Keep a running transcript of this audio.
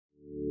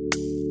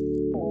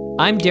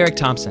I'm Derek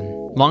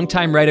Thompson,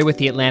 longtime writer with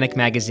The Atlantic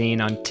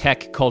magazine on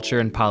tech, culture,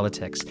 and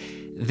politics.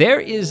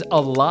 There is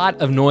a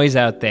lot of noise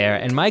out there,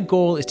 and my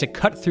goal is to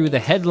cut through the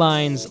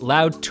headlines,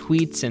 loud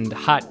tweets, and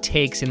hot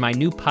takes in my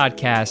new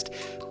podcast,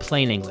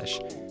 Plain English.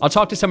 I'll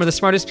talk to some of the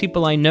smartest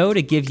people I know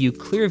to give you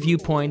clear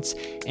viewpoints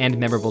and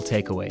memorable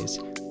takeaways.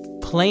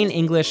 Plain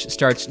English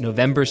starts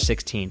November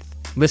 16th.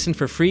 Listen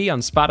for free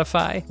on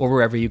Spotify or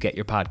wherever you get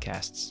your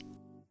podcasts.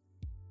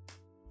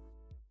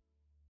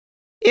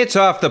 It's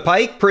Off the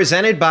Pike,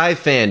 presented by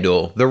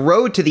FanDuel. The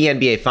road to the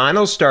NBA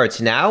Finals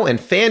starts now, and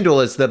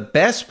FanDuel is the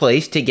best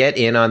place to get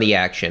in on the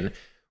action.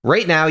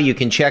 Right now, you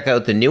can check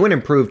out the new and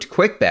improved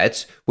Quick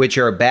Bets, which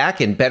are back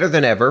and better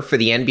than ever for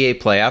the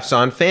NBA playoffs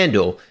on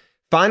FanDuel.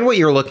 Find what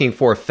you're looking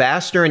for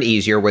faster and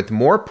easier with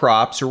more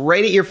props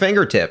right at your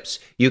fingertips.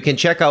 You can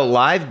check out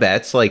live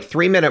bets like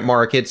 3-minute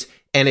markets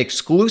and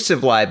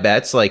exclusive live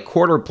bets like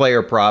quarter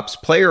player props,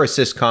 player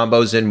assist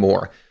combos, and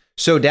more.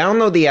 So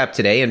download the app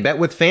today and bet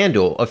with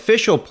FanDuel,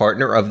 official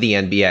partner of the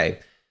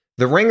NBA.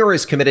 The Ringer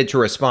is committed to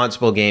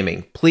responsible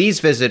gaming. Please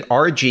visit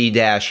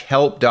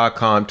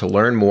rg-help.com to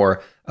learn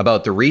more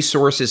about the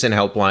resources and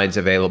helplines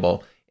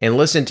available, and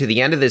listen to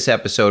the end of this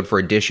episode for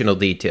additional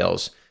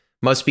details.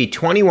 Must be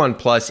 21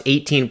 plus,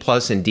 18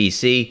 plus in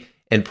DC,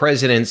 and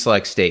present in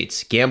select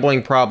states.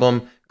 Gambling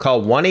problem?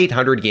 Call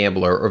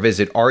 1-800-GAMBLER or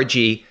visit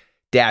rg-help.com.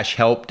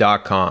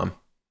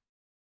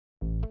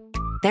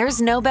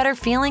 There's no better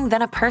feeling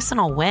than a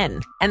personal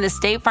win, and the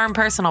State Farm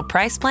Personal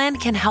Price Plan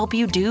can help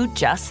you do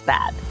just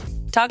that.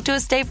 Talk to a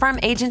State Farm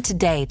agent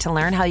today to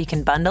learn how you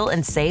can bundle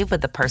and save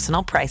with the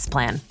Personal Price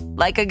Plan.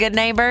 Like a good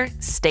neighbor,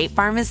 State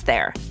Farm is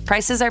there.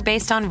 Prices are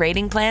based on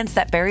rating plans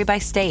that vary by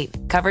state.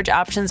 Coverage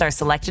options are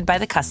selected by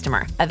the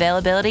customer.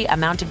 Availability,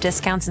 amount of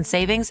discounts and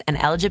savings,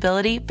 and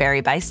eligibility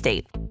vary by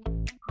state.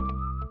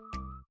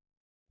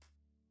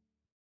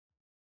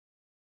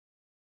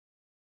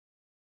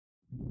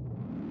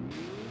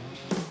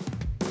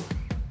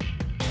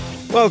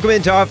 Welcome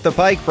into Off the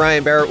Pike.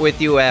 Brian Barrett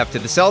with you after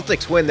the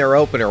Celtics win their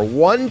opener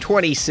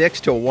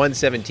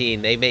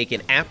 126-117. They make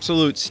an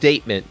absolute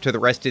statement to the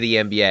rest of the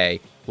NBA.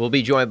 We'll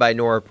be joined by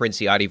Nora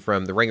Princiotti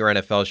from the Ringer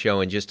NFL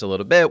show in just a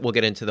little bit. We'll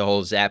get into the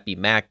whole Zappe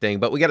Mac thing,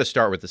 but we got to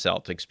start with the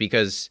Celtics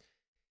because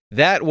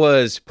that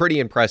was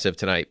pretty impressive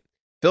tonight.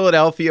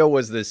 Philadelphia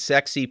was the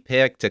sexy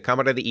pick to come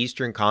out of the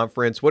Eastern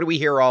Conference. What do we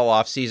hear all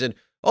offseason?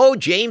 Oh,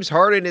 James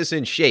Harden is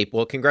in shape.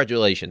 Well,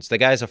 congratulations. The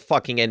guy's a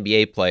fucking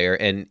NBA player,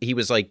 and he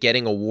was like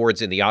getting awards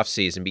in the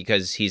offseason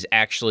because he's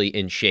actually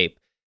in shape.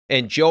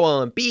 And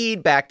Joel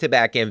Embiid,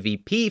 back-to-back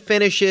MVP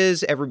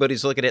finishes.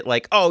 Everybody's looking at it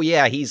like, oh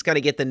yeah, he's going to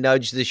get the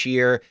nudge this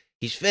year.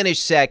 He's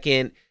finished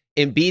second.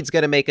 Embiid's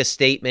going to make a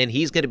statement.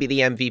 He's going to be the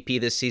MVP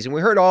this season.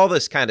 We heard all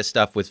this kind of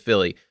stuff with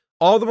Philly.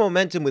 All the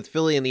momentum with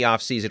Philly in the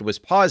offseason was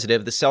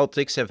positive. The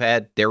Celtics have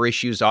had their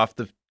issues off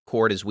the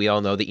court, as we all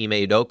know, the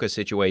Ime Udoka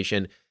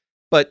situation.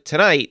 But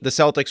tonight, the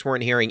Celtics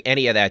weren't hearing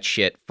any of that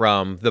shit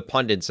from the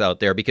pundits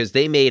out there because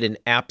they made an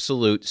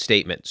absolute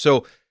statement.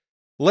 So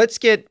let's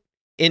get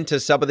into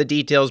some of the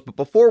details. But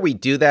before we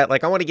do that,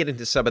 I want to get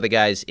into some of the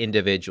guys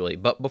individually.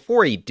 But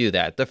before you do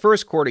that, the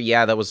first quarter,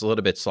 yeah, that was a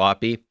little bit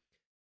sloppy.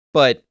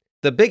 But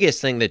the biggest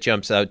thing that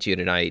jumps out to you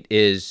tonight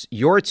is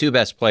your two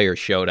best players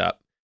showed up.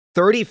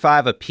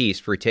 35 apiece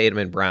for Tatum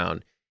and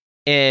Brown.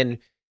 And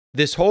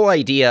this whole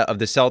idea of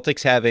the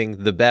Celtics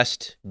having the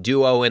best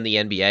duo in the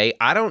NBA,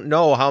 I don't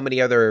know how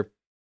many other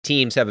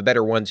teams have a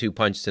better 1-2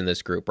 punch than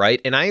this group, right?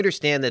 And I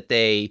understand that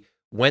they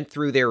went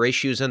through their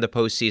issues in the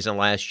postseason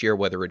last year,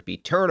 whether it be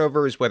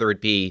turnovers, whether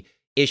it be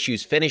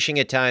issues finishing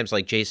at times,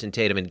 like Jason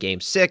Tatum in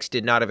Game 6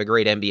 did not have a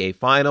great NBA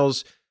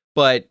Finals.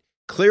 But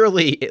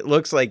clearly, it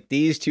looks like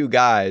these two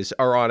guys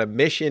are on a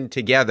mission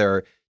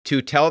together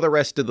to tell the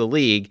rest of the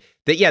league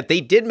that, yeah, they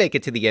did make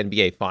it to the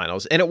NBA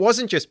Finals. And it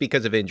wasn't just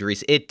because of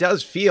injuries. It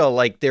does feel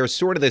like there's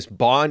sort of this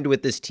bond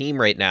with this team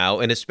right now,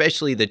 and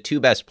especially the two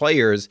best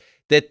players,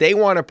 that they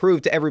want to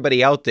prove to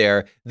everybody out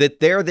there that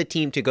they're the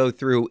team to go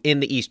through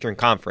in the Eastern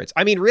Conference.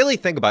 I mean, really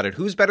think about it.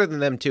 Who's better than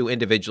them two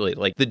individually?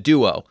 Like the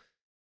duo.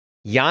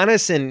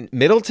 Giannis and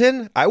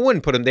Middleton? I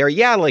wouldn't put him there.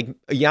 Yeah, like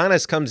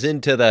Giannis comes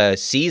into the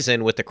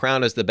season with the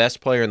crown as the best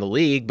player in the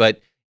league,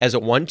 but as a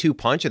 1-2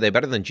 punch, are they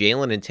better than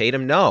Jalen and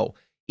Tatum? No.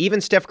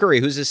 Even Steph Curry,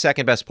 who's his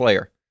second best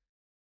player?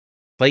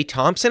 Klay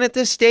Thompson at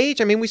this stage?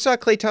 I mean, we saw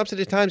Klay Thompson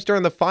at times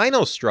during the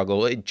finals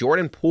struggle.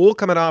 Jordan Poole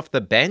coming off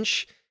the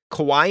bench.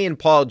 Kawhi and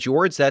Paul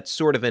George, that's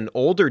sort of an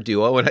older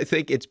duo, and I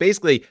think it's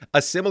basically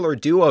a similar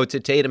duo to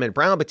Tatum and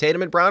Brown, but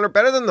Tatum and Brown are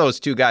better than those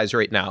two guys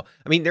right now.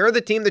 I mean, they're the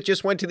team that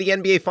just went to the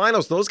NBA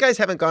Finals. Those guys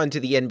haven't gone to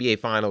the NBA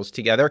Finals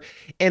together,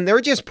 and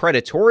they're just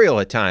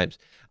predatorial at times.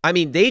 I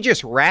mean, they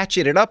just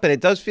ratchet it up, and it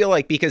does feel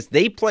like because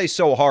they play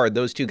so hard,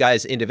 those two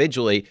guys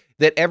individually,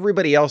 that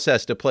everybody else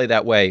has to play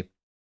that way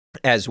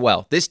as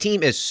well. This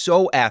team is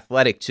so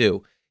athletic,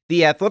 too.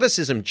 The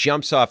athleticism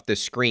jumps off the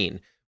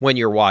screen when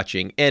you're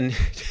watching. And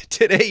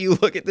today you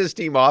look at this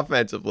team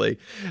offensively.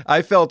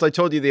 I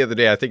told you the other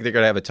day, I think they're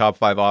going to have a top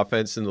 5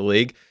 offense in the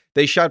league.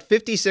 They shot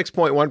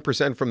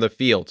 56.1% from the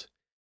field.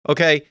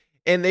 Okay.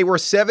 And they were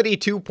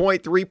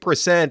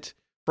 72.3%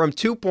 from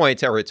 2-point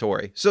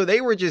territory. So they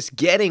were just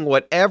getting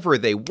whatever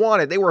they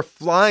wanted. They were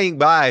flying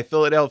by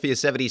Philadelphia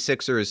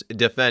 76ers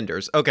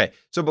defenders. Okay,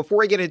 so before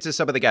we get into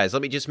some of the guys,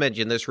 let me just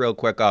mention this real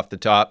quick off the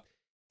top.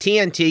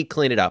 TNT,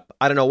 clean it up.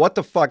 I don't know what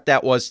the fuck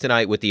that was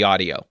tonight with the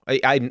audio.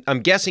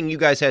 I'm guessing you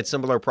guys had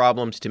similar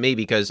problems to me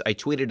because I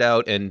tweeted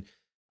out and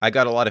I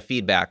got a lot of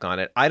feedback on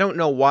it. I don't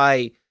know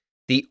why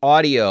the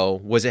audio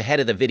was ahead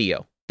of the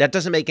video. That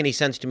doesn't make any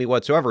sense to me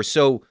whatsoever.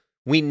 So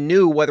we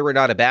knew whether or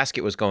not a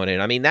basket was going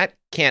in. I mean, that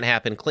can't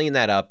happen. Clean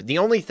that up. The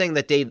only thing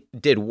that they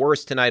did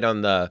worse tonight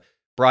on the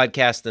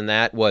broadcast than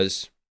that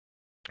was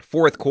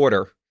fourth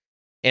quarter.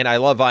 And I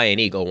love Ian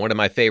Eagle, one of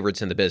my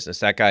favorites in the business.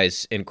 That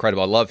guy's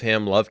incredible. I love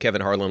him, love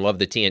Kevin Harlan, love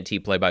the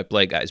TNT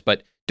play-by-play guys.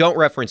 But don't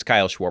reference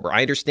Kyle Schwarber.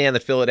 I understand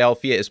that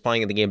Philadelphia is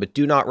playing in the game, but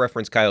do not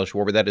reference Kyle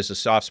Schwarber. That is a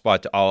soft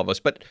spot to all of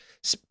us. But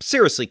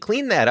seriously,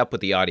 clean that up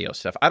with the audio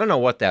stuff. I don't know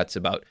what that's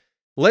about.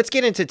 Let's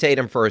get into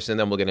Tatum first, and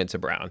then we'll get into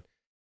Brown.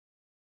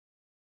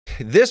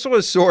 This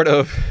was sort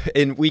of,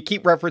 and we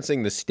keep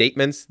referencing the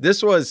statements.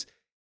 This was,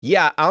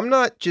 yeah, I'm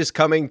not just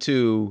coming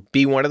to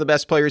be one of the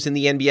best players in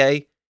the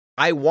NBA.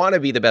 I want to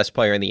be the best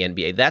player in the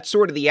NBA. That's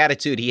sort of the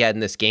attitude he had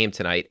in this game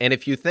tonight. And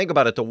if you think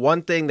about it, the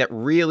one thing that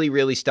really,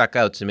 really stuck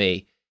out to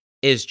me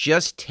is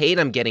just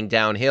Tatum getting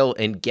downhill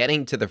and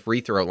getting to the free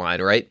throw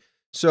line, right?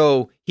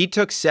 So he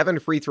took 7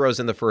 free throws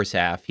in the first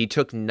half. He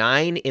took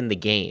 9 in the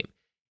game.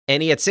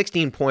 And he had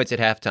 16 points at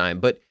halftime.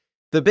 But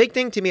the big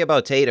thing to me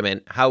about Tatum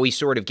and how he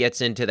sort of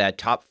gets into that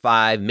top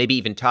 5, maybe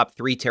even top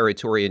 3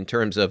 territory in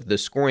terms of the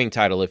scoring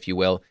title, if you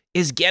will,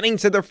 is getting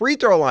to the free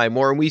throw line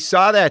more. And we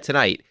saw that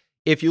tonight.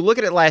 If you look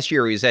at it last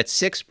year, he was at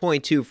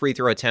 6.2 free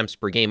throw attempts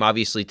per game.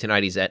 Obviously,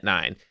 tonight he's at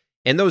 9.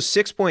 And those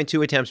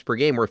 6.2 attempts per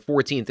game were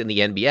 14th in the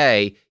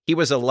NBA. He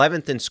was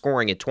 11th in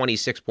scoring at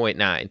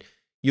 26.9.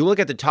 You look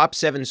at the top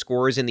 7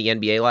 scorers in the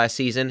NBA last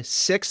season,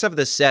 6 of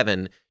the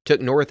 7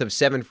 took north of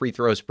 7 free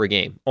throws per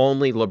game.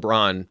 Only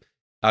LeBron,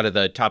 out of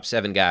the top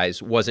 7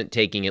 guys, wasn't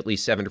taking at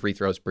least 7 free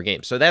throws per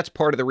game. So that's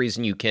part of the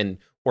reason you can,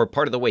 or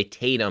part of the way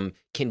Tatum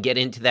can get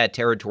into that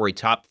territory,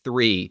 top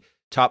 3,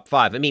 top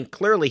 5. I mean,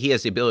 clearly he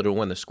has the ability to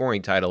win the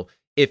scoring title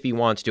if he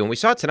wants to. And we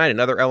saw tonight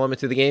another element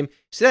to the game.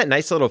 See that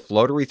nice little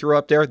floater he threw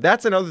up there?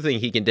 That's another thing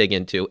he can dig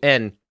into.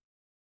 And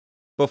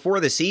before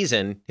the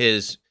season,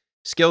 his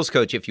skills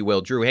coach, if you will,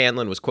 Drew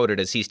Hanlon, was quoted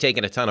as he's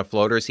taken a ton of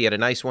floaters. He had a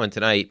nice one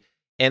tonight.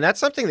 And that's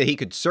something that he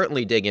could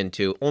certainly dig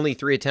into. Only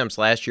 3 attempts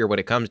last year when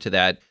it comes to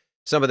that.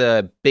 Some of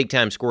the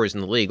big-time scorers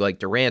in the league, like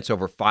Durant's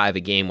over 5 a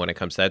game when it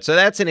comes to that. So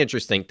that's an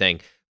interesting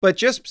thing. But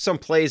just some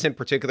plays in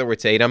particular with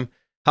Tatum.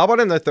 How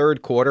about in the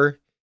third quarter,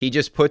 he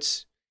just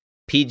puts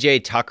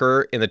PJ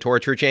Tucker in the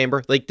torture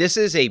chamber? Like, this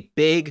is a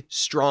big,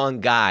 strong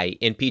guy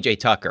in PJ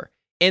Tucker.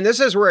 And this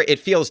is where it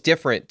feels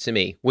different to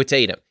me with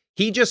Tatum.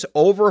 He just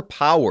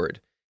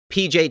overpowered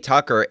PJ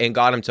Tucker and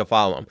got him to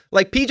follow him.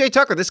 Like, PJ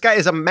Tucker, this guy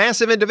is a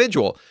massive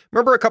individual.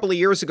 Remember a couple of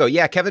years ago,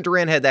 yeah, Kevin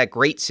Durant had that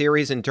great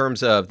series in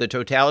terms of the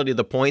totality of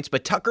the points,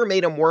 but Tucker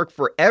made him work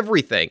for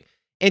everything.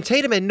 And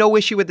Tatum had no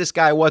issue with this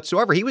guy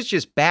whatsoever. He was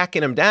just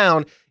backing him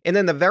down. And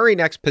then the very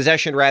next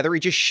possession, he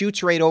just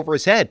shoots right over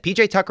his head.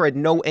 PJ Tucker had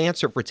no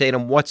answer for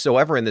Tatum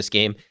whatsoever in this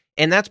game.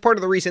 And that's part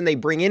of the reason they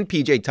bring in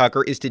PJ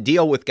Tucker is to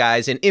deal with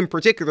guys, and in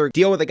particular,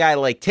 deal with a guy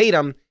like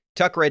Tatum.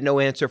 Tucker had no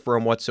answer for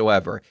him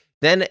whatsoever.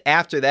 Then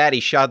after that,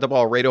 he shot the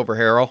ball right over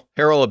Harrell.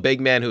 Harrell, a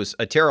big man who's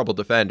a terrible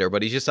defender,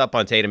 but he's just up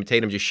on Tatum.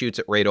 Tatum just shoots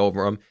it right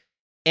over him.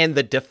 And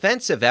the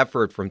defensive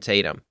effort from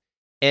Tatum,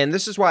 and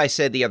this is why I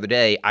said the other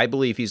day, I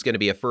believe he's going to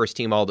be a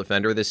first-team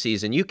all-defender this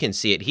season. You can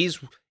see it. He's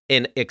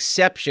an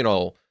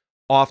exceptional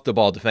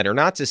off-the-ball defender.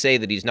 Not to say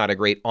that he's not a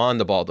great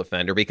on-the-ball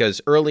defender,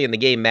 because early in the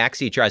game,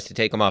 Maxey tries to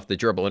take him off the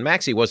dribble, and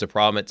Maxey was a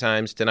problem at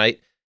times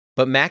tonight,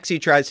 but Maxey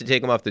tries to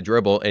take him off the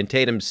dribble, and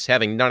Tatum's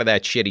having none of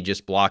that shit. He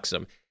just blocks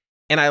him.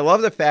 And I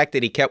love the fact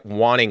that he kept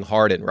wanting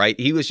Harden, right?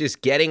 He was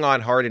just getting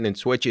on Harden in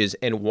switches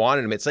and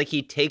wanted him. It's like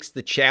he takes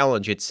the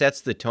challenge. It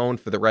sets the tone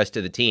for the rest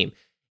of the team.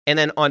 And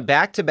then on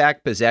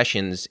back-to-back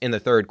possessions in the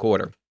third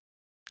quarter,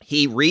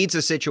 he reads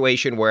a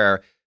situation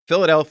where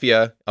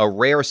Philadelphia, a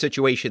rare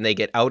situation, they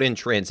get out in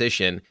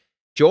transition.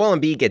 Joel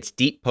Embiid gets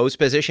deep post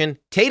position.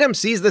 Tatum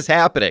sees this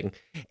happening,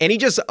 and he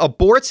just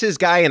aborts his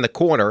guy in the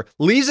corner,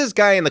 leaves his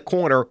guy in the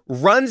corner,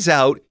 runs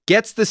out,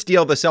 gets the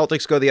steal. The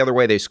Celtics go the other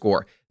way. They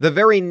score. The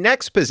very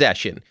next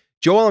possession,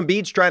 Joel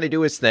Embiid's trying to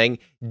do his thing,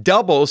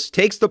 doubles,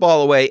 takes the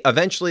ball away.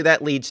 Eventually,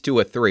 that leads to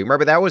a 3.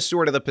 Remember, that was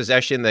sort of the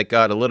possession that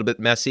got a little bit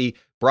messy.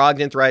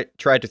 Brogdon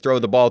tried to throw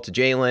the ball to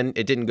Jalen.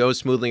 It didn't go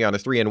smoothly on a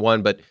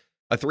 3-on-1, but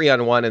a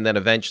 3-on-1, and then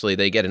eventually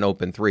they get an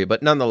open 3.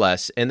 But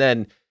nonetheless, and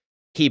then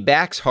he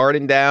backs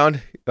Harden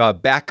down,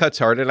 back cuts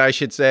Harden, I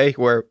should say,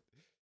 where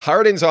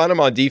Harden's on him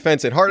on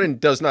defense, and Harden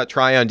does not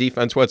try on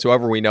defense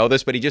whatsoever. We know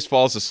this, but he just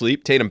falls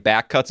asleep. Tatum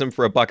back cuts him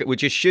for a bucket, which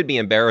just should be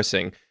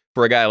embarrassing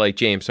for a guy like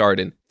James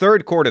Harden.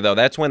 Third quarter, though,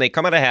 that's when they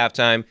come out of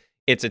halftime.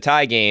 It's a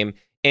tie game,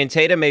 and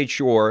Tatum made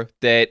sure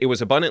that it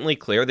was abundantly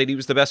clear that he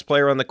was the best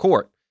player on the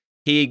court.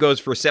 He goes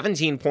for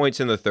 17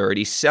 points in the third.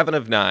 He's 7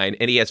 of 9,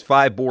 and he has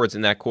 5 boards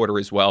in that quarter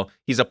as well.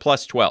 He's a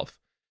plus 12.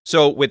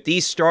 So with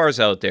these stars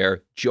out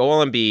there,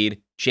 Joel Embiid,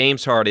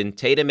 James Harden.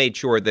 Tatum made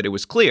sure that it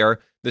was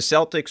clear the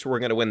Celtics were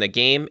going to win the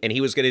game, and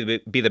he was going to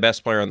be the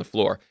best player on the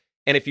floor.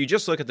 And if you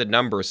just look at the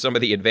numbers, some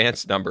of the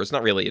advanced numbers,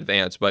 not really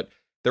advanced, but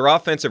their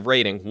offensive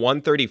rating,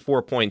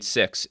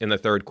 134.6 in the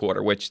third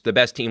quarter, which the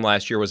best team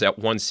last year was at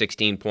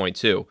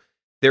 116.2.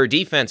 Their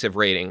defensive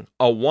rating,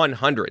 a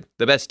 100.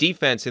 The best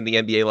defense in the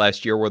NBA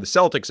last year were the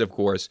Celtics, of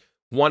course,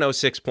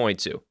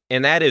 106.2.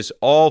 And that is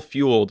all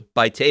fueled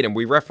by Tatum.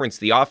 We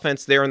referenced the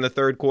offense there in the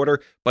third quarter,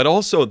 but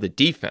also the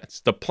defense.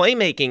 The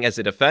playmaking as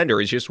a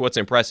defender is just what's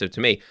impressive to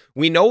me.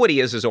 We know what he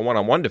is as a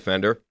one-on-one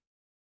defender.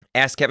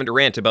 Ask Kevin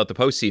Durant about the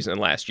postseason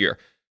last year.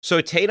 So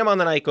Tatum on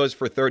the night goes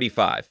for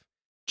 35.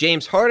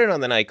 James Harden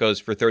on the night goes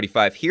for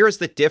 35. Here's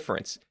the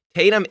difference.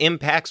 Tatum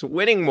impacts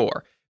winning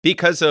more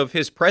because of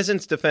his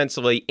presence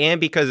defensively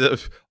and because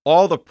of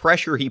all the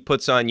pressure he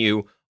puts on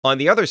you on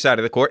the other side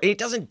of the court. And he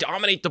doesn't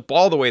dominate the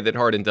ball the way that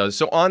Harden does.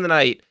 So on the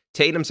night,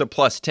 Tatum's a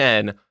plus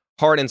 10,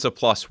 Harden's a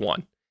plus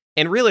 1.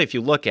 And really, if you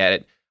look at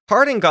it,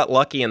 Harden got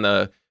lucky in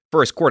the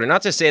first quarter.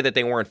 Not to say that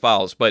they weren't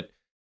fouls, but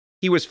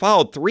he was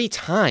fouled 3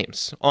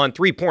 times on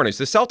 3-pointers.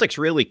 The Celtics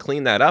really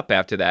cleaned that up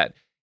after that.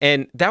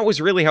 And that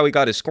was really how he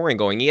got his scoring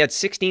going. He had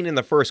 16 in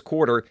the first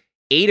quarter.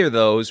 8 of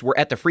those were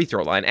at the free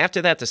throw line.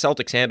 After that, the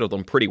Celtics handled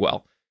them pretty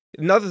well.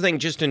 Another thing,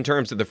 just in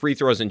terms of the free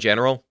throws in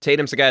general,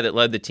 Tatum's the guy that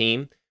led the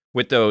team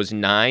with those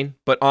 9.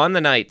 But on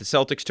the night, the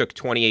Celtics took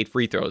 28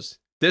 free throws.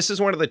 This is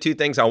one of the 2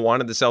 things I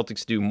wanted the Celtics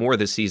to do more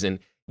this season.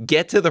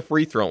 Get to the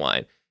free throw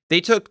line.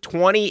 They took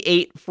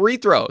 28 free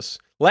throws.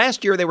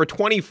 Last year, they were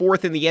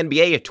 24th in the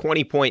NBA at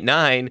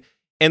 20.9,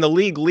 and the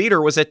league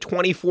leader was at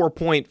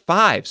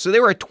 24.5. So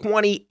they were at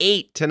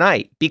 28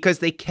 tonight because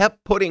they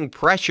kept putting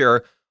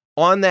pressure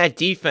on that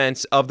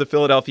defense of the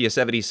Philadelphia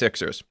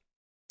 76ers.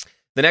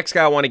 The next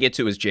guy I want to get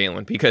to is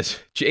Jalen, because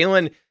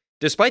Jalen,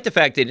 despite the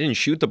fact they didn't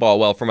shoot the ball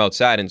well from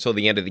outside until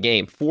the end of the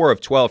game, 4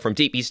 of 12 from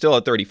deep, he's still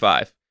at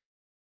 35.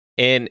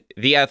 And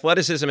the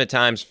athleticism at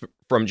times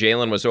from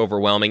Jalen was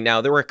overwhelming.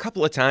 Now, there were a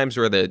couple of times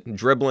where the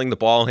dribbling, the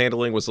ball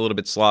handling was a little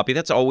bit sloppy.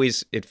 That's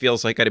always, it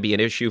feels like, got to be an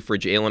issue for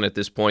Jalen at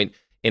this point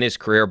in his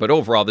career. But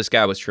overall, this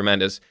guy was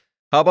tremendous.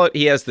 How about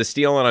he has the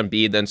steal on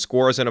Embiid, then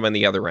scores on him on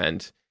the other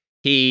end?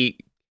 He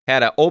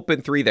had an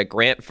open 3 that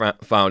Grant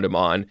found him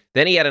on.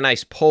 Then he had a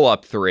nice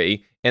pull-up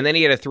 3. And then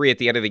he had a 3 at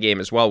the end of the game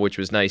as well, which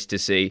was nice to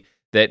see.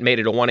 That made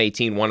it a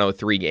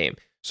 118-103 game.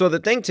 So the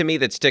thing to me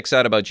that sticks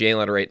out about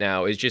Jalen right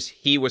now is just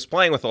he was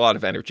playing with a lot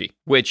of energy,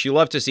 which you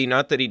love to see.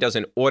 Not that he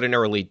doesn't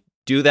ordinarily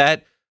do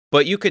that,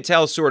 but you could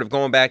tell, sort of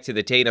going back to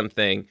the Tatum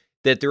thing,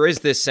 that there is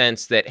this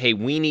sense that, hey,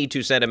 we need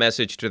to send a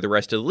message to the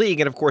rest of the league.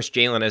 And of course,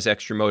 Jalen has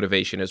extra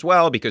motivation as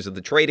well because of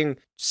the trading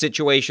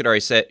situation, or I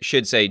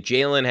should say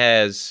Jalen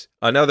has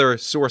another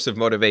source of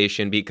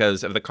motivation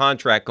because of the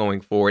contract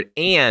going forward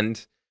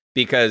and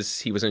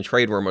because he was in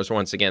trade rumors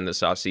once again this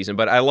offseason.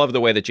 But I love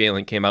the way that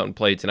Jalen came out and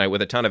played tonight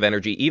with a ton of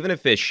energy. Even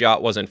if his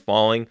shot wasn't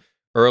falling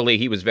early,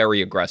 he was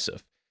very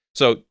aggressive.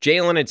 So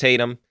Jalen and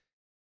Tatum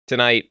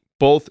tonight,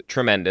 both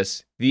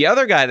tremendous. The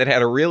other guy that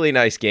had a really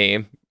nice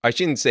game, I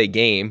shouldn't say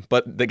game,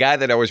 but the guy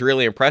that I was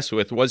really impressed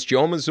with was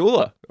Joe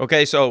Mazzulla.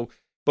 Okay, so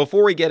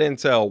before we get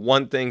into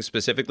one thing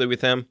specifically with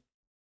him,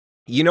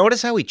 you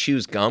notice how he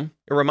chews gum?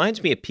 It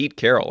reminds me of Pete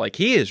Carroll. Like,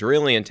 he is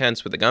really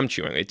intense with the gum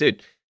chewing. Like,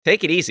 dude,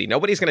 take it easy.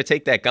 Nobody's going to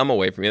take that gum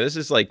away from you. This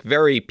is like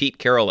very Pete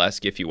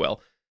Carroll-esque, if you will.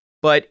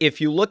 But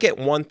if you look at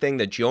one thing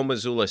that Joe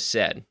Mazzulla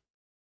said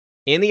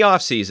in the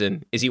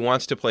offseason is he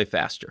wants to play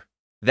faster.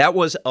 That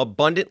was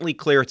abundantly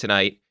clear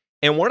tonight.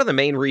 And one of the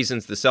main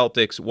reasons the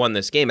Celtics won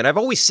this game, and I've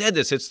always said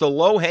this, it's the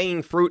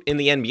low-hanging fruit in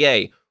the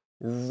NBA.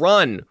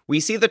 Run. We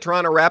see the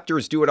Toronto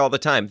Raptors do it all the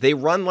time. They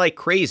run like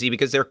crazy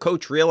because their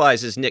coach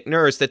realizes, Nick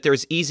Nurse, that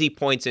there's easy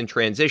points in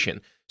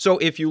transition. So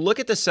if you look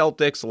at the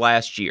Celtics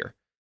last year,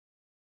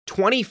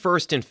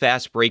 21st in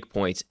fast break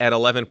points at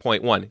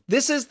 11.1.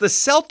 This is the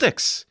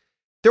Celtics.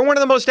 They're one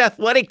of the most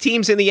athletic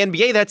teams in the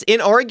NBA. That's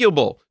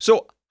inarguable.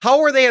 So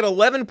how are they at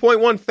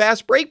 11.1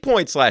 fast break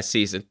points last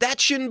season? That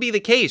shouldn't be the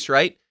case,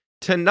 right?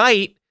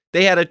 Tonight,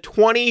 they had a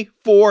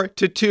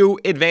 24-2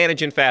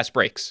 advantage in fast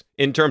breaks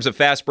in terms of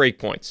fast break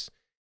points.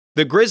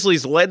 The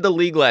Grizzlies led the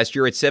league last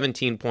year at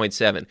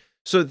 17.7.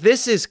 So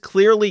this is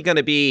clearly going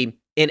to be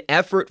an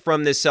effort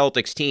from this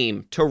Celtics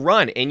team to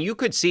run. And you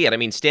could see it. I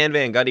mean, Stan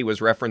Van Gundy was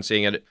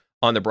referencing it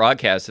on the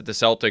broadcast that the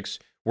Celtics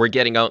were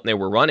getting out and they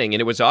were running.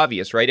 And it was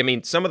obvious, right? I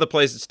mean, some of the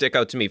plays that stick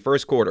out to me,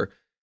 first quarter,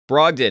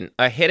 Brogdon,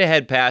 a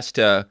hit-ahead pass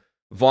to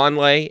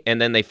Vonleh,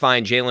 and then they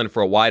find Jalen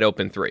for a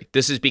wide-open 3.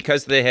 This is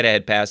because of the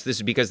hit-ahead pass. This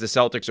is because the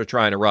Celtics are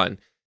trying to run.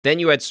 Then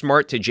you had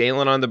Smart to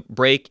Jalen on the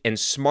break, and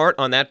Smart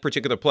on that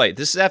particular play.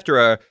 This is after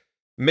a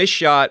missed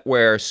shot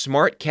where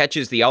Smart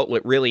catches the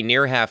outlet really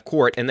near half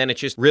court, and then it's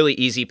just really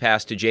easy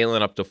pass to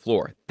Jalen up the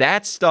floor.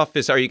 That stuff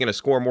is how you're going to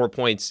score more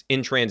points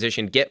in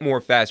transition, get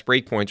more fast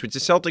break points, which the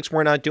Celtics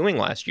were not doing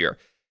last year.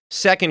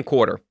 Second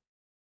quarter,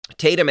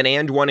 Tatum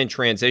and one in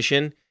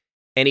transition,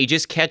 and he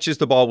just catches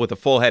the ball with a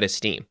full head of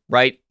steam,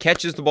 right?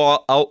 Catches the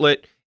ball,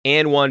 outlet,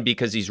 and one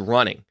because he's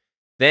running.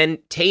 Then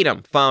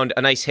Tatum found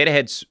a nice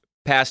hit-ahead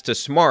pass to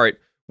Smart,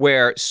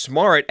 where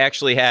Smart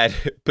actually had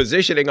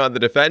positioning on the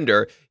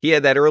defender. He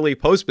had that early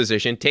post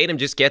position. Tatum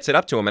just gets it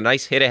up to him, a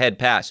nice hit-ahead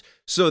pass.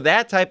 So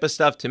that type of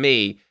stuff to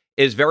me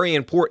is very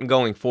important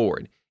going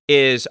forward.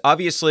 Is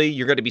obviously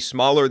you're going to be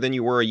smaller than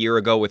you were a year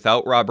ago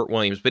without Robert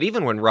Williams, but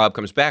even when Rob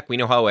comes back, we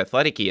know how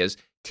athletic he is.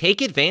 Take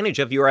advantage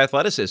of your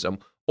athleticism.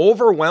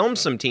 Overwhelm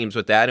some teams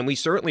with that, and we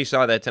certainly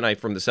saw that tonight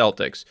from the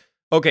Celtics.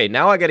 Okay,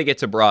 now I got to get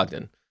to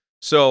Brogdon.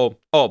 So,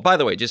 by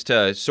the way, just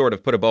to sort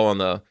of put a bow on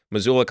the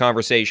Mazzulla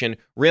conversation,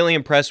 really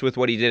impressed with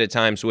what he did at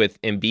times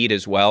with Embiid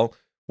as well,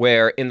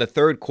 where in the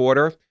third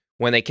quarter,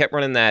 when they kept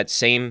running that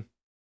same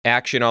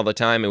action all the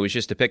time, it was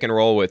just a pick and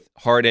roll with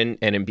Harden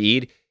and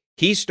Embiid,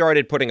 he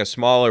started putting a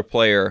smaller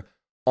player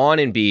on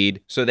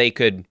Embiid so they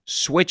could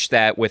switch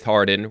that with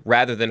Harden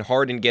rather than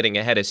Harden getting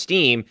ahead of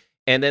steam.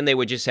 And then they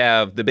would just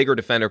have the bigger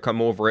defender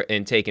come over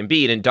and take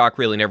Embiid, and Doc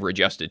really never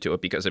adjusted to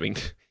it because, I mean,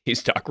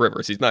 he's Doc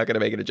Rivers. He's not going to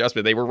make an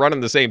adjustment. They were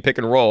running the same pick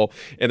and roll,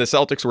 and the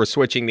Celtics were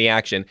switching the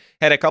action.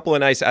 Had a couple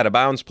of nice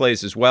out-of-bounds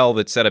plays as well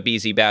that set up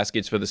easy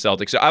baskets for the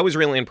Celtics. So I was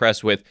really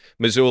impressed with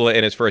Mazzulla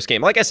in his first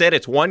game. Like I said,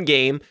 it's one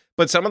game,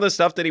 but some of the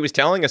stuff that he was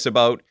telling us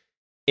about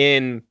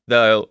in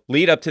the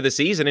lead up to the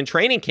season in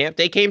training camp,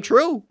 they came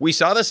true. We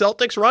saw the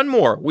Celtics run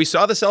more. We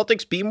saw the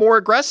Celtics be more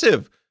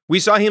aggressive. We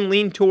saw him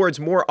lean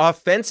towards more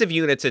offensive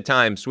units at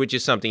times, which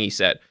is something he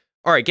said.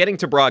 All right, getting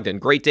to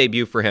Brogdon, great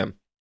debut for him.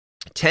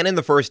 10 in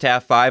the first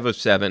half, 5 of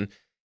 7,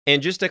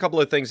 and just a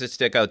couple of things that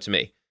stick out to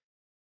me.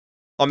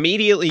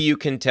 Immediately, you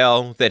can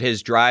tell that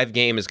his drive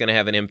game is going to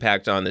have an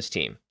impact on this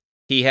team.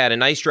 He had a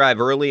nice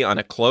drive early on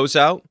a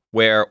closeout,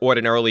 where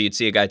ordinarily you'd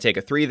see a guy take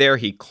a three there.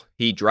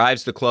 He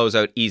drives the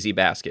closeout, easy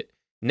basket.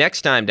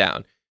 Next time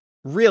down,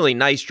 really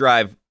nice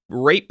drive,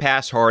 right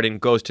past Harden,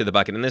 goes to the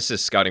bucket. And this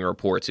is scouting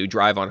reports who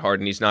drive on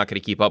Harden. He's not going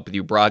to keep up with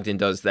you. Brogdon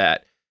does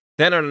that.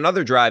 Then on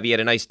another drive, he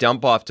had a nice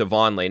dump off to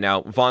Vonleh.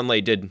 Now,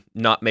 Vonleh did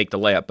not make the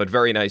layup, but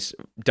very nice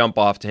dump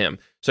off to him.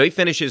 So he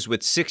finishes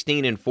with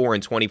 16 and 4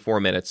 in 24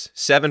 minutes,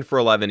 7 for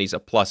 11. He's a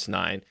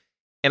 +9.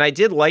 And I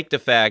did like the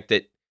fact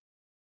that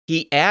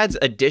he adds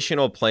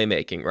additional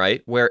playmaking,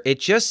 right? Where it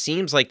just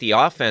seems like the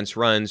offense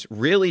runs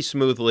really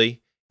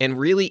smoothly and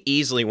really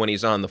easily when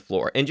he's on the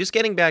floor. And just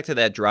getting back to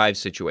that drive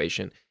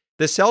situation,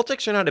 the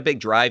Celtics are not a big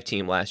drive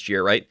team last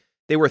year, right?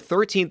 They were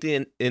 13th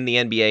in the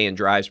NBA in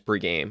drives per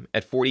game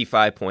at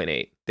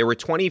 45.8. They were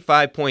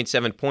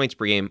 25.7 points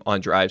per game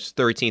on drives,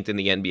 13th in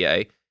the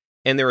NBA.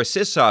 And their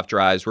assists off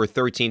drives were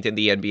 13th in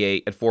the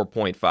NBA at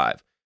 4.5.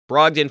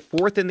 Brogdon,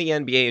 4th in the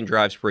NBA in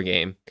drives per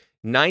game,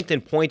 9th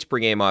in points per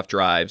game off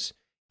drives,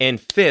 and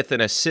 5th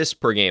in assists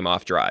per game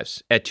off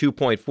drives at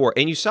 2.4.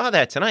 And you saw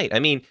that tonight. I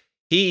mean,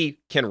 he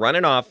can run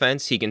an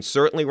offense. He can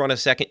certainly run a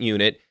second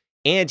unit.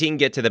 And he can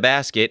get to the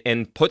basket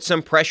and put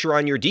some pressure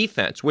on your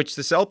defense, which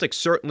the Celtics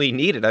certainly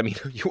needed. I mean,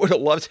 you would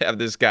have loved to have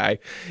this guy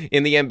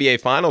in the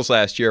NBA Finals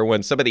last year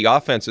when some of the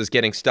offense was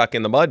getting stuck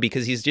in the mud,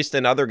 because he's just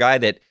another guy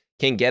that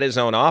can get his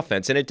own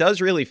offense. And it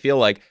does really feel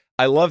like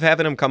I love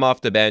having him come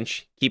off the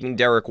bench, keeping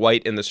Derek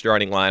White in the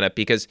starting lineup,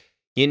 because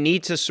you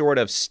need to sort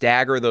of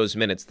stagger those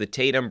minutes, the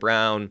Tatum,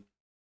 Brown,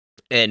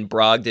 and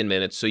Brogdon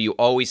minutes, so you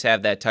always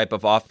have that type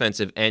of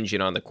offensive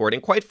engine on the court.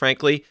 And quite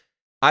frankly,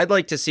 I'd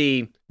like to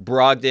see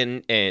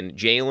Brogdon and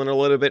Jalen a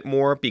little bit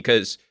more,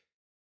 because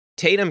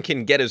Tatum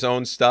can get his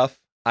own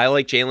stuff. I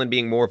like Jalen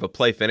being more of a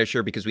play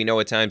finisher, because we know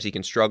at times he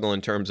can struggle in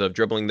terms of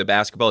dribbling the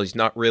basketball. He's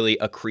not really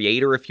a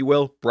creator, if you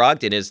will.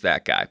 Brogdon is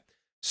that guy.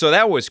 So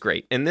that was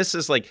great. And this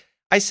is like,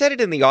 I said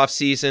it in the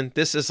offseason,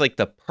 this is like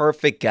the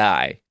perfect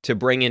guy to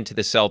bring into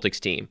the Celtics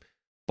team.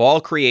 Ball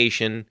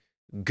creation,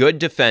 good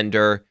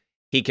defender.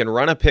 He can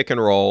run a pick and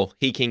roll.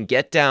 He can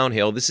get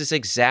downhill. This is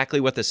exactly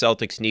what the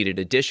Celtics needed.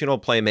 Additional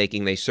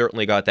playmaking. They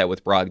certainly got that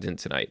with Brogdon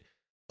tonight.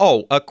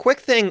 Oh, a quick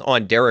thing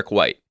on Derek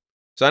White.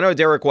 So I know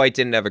Derek White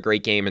didn't have a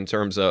great game in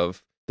terms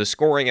of the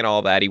scoring and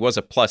all that. He was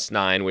a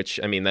 +9, which,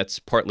 I mean, that's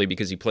partly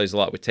because he plays a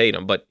lot with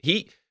Tatum, but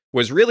he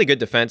was really good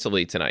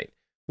defensively tonight.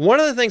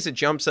 One of the things that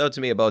jumps out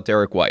to me about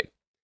Derek White,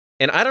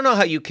 and I don't know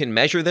how you can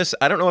measure this.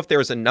 I don't know if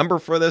there's a number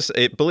for this.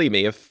 Believe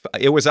me, if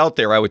it was out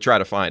there, I would try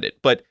to find it.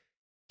 But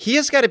he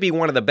has got to be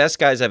one of the best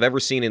guys I've ever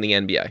seen in the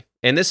NBA.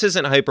 And this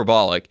isn't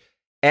hyperbolic,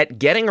 at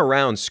getting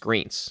around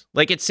screens.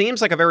 Like, it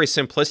seems like a very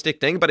simplistic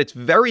thing, but it's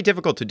very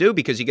difficult to do,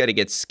 because you got to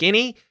get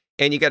skinny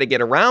and you got to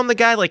get around the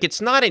guy. Like, it's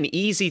not an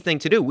easy thing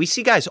to do. We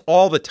see guys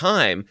all the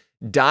time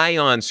die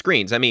on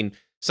screens. I mean,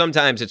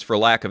 sometimes it's for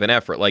lack of an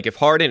effort. Like,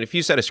 if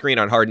you set a screen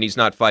on Harden, he's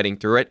not fighting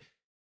through it.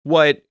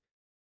 What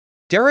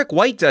Derek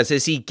White does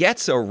is he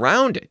gets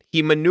around it.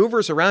 He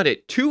maneuvers around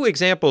it. 2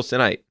 examples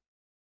tonight.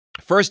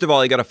 First of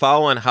all, he got a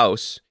foul on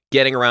House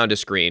getting around a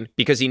screen,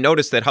 because he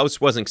noticed that House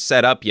wasn't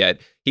set up yet.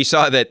 He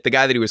saw that the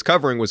guy that he was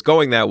covering was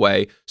going that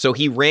way, so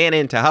he ran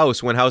into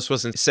House when House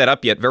wasn't set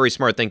up yet. Very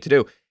smart thing to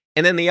do.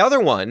 And then the other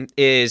one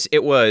is,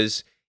 it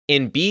was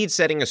Embiid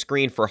setting a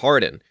screen for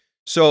Harden.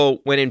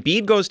 So when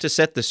Embiid goes to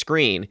set the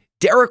screen,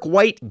 Derek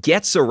White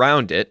gets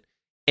around it,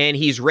 and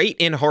he's right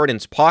in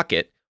Harden's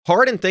pocket.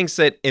 Harden thinks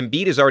that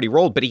Embiid has already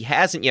rolled, but he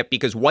hasn't yet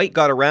because White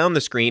got around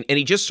the screen and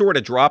he just sort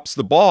of drops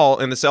the ball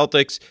and the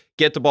Celtics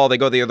get the ball, they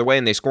go the other way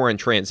and they score in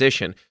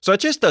transition. So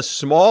it's just a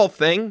small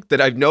thing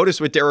that I've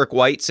noticed with Derek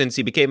White since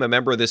he became a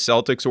member of this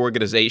Celtics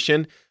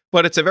organization,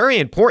 but it's a very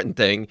important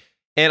thing.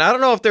 And I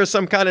don't know if there's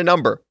some kind of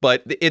number,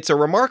 but it's a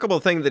remarkable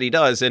thing that he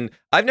does. And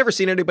I've never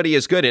seen anybody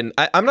as good. And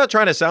I'm not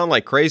trying to sound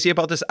like crazy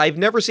about this. I've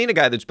never seen a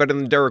guy that's better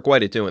than Derek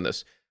White at doing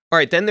this. All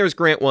right, then there's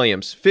Grant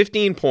Williams,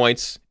 15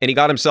 points, and he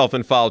got himself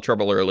in foul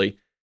trouble early.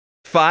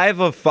 5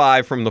 of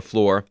 5 from the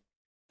floor,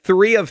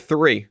 3 of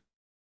 3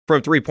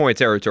 from three-point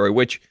territory,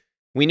 which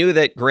we knew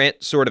that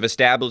Grant sort of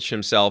established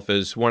himself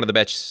as one of the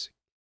best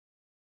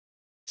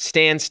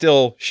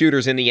standstill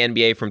shooters in the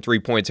NBA from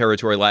three-point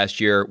territory last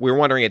year. We were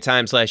wondering at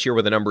times last year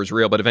were the numbers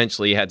real, but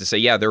eventually you had to say,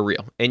 yeah, they're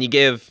real. And you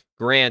give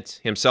Grant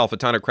himself a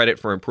ton of credit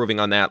for improving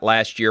on that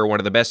last year. One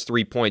of the best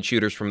three-point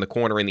shooters from the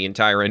corner in the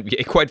entire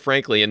NBA, quite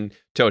frankly, in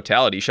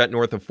totality. Shot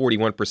north of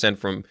 41%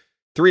 from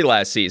three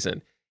last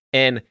season.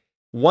 And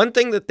one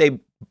thing that they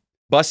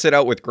busted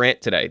out with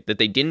Grant today that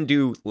they didn't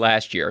do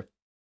last year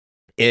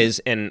is,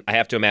 and I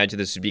have to imagine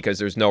this is because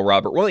there's no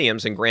Robert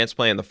Williams and Grant's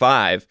playing the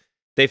 5,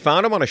 they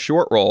found him on a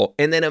short roll,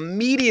 and then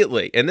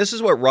immediately, and this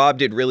is what Rob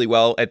did really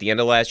well at the end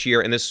of last year,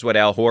 and this is what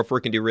Al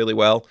Horford can do really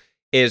well,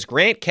 is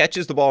Grant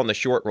catches the ball in the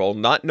short roll,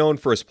 not known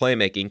for his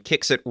playmaking,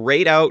 kicks it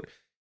right out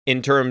to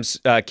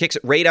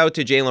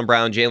Jaylen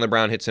Brown. Jaylen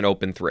Brown hits an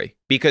open 3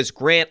 because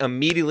Grant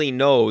immediately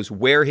knows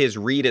where his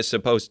read is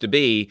supposed to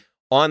be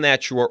on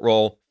that short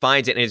roll,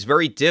 finds it, and it's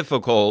very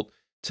difficult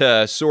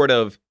to sort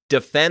of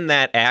defend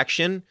that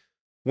action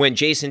when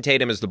Jason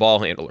Tatum is the ball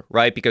handler,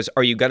 right? Because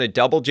are you going to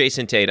double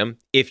Jason Tatum?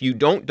 If you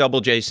don't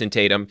double Jason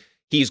Tatum,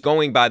 he's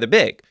going by the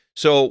big.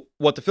 So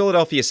what the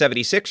Philadelphia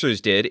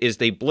 76ers did is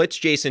they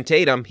blitzed Jason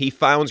Tatum, he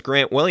founds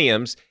Grant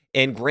Williams,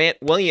 and Grant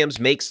Williams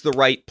makes the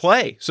right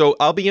play. So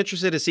I'll be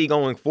interested to see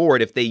going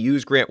forward if they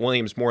use Grant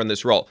Williams more in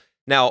this role.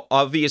 Now,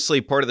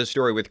 obviously, part of the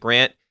story with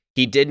Grant,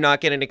 he did not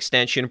get an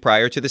extension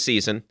prior to the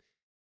season,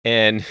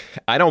 and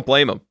I don't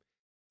blame him.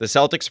 The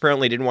Celtics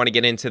apparently didn't want to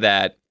get into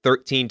that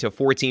 $13 to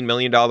 $14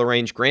 million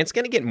range. Grant's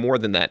going to get more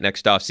than that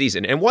next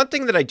offseason. And one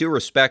thing that I do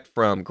respect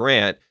from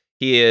Grant,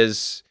 he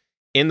is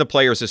in the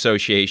Players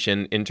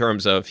Association in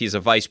terms of he's a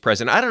vice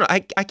president. I don't know.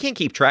 I can't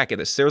keep track of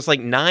this. There's like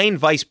 9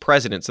 vice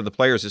presidents of the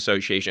Players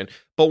Association.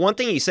 But one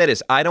thing he said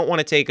is, I don't want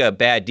to take a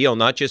bad deal,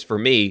 not just for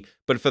me,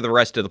 but for the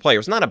rest of the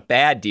players. Not a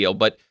bad deal,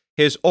 but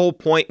his whole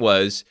point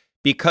was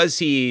because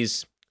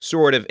he's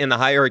sort of in the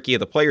hierarchy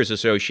of the Players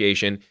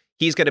Association,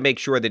 he's going to make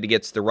sure that he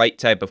gets the right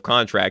type of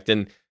contract.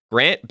 And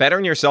Grant, bet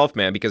on yourself,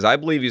 man, because I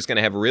believe he's going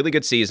to have a really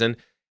good season.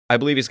 I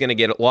believe he's going to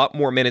get a lot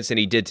more minutes than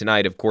he did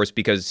tonight, of course,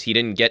 because he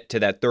didn't get to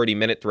that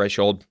 30-minute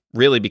threshold,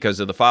 really because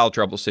of the foul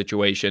trouble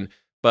situation.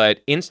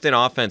 But instant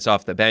offense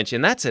off the bench,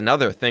 and that's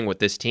another thing with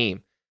this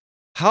team.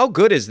 How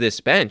good is this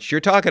bench?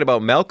 You're talking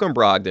about Malcolm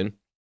Brogdon.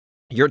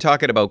 You're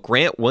talking about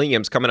Grant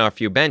Williams coming off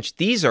your bench.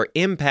 These are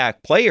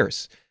impact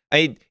players.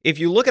 If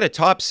you look at a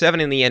top 7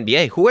 in the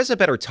NBA, who has a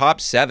better top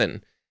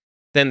 7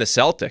 than the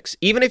Celtics?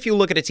 Even if you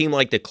look at a team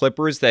like the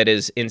Clippers that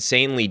is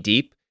insanely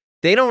deep,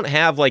 they don't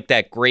have like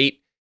that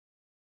great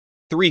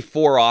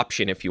 3-4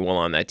 option, if you will,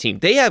 on that team.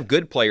 They have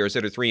good players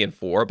that are 3 and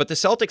 4, but the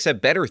Celtics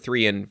have better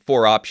 3 and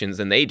 4 options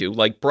than they do.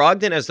 Like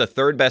Brogdon as the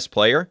third best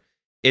player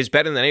is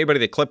better than anybody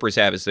the Clippers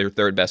have as their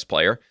third best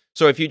player.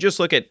 So if you just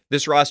look at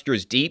this roster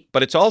is deep,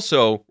 but it's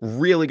also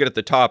really good at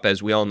the top,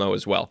 as we all know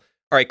as well.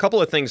 All right, a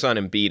couple of things on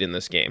Embiid in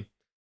this game.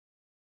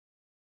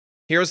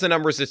 Here's the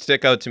numbers that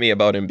stick out to me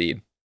about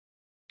Embiid.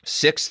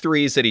 6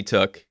 threes that he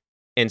took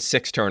and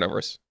 6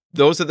 turnovers.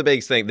 Those are the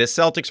big things. The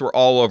Celtics were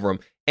all over him.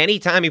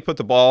 Anytime he put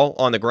the ball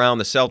on the ground,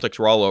 the Celtics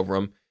were all over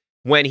him.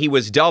 When he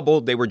was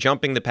doubled, they were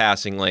jumping the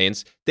passing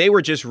lanes. They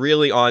were just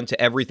really on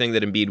to everything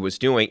that Embiid was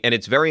doing. And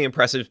it's very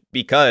impressive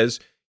because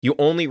you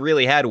only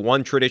really had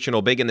one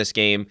traditional big in this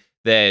game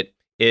that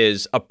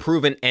is a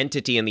proven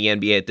entity in the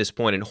NBA at this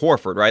point in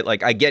Horford, right?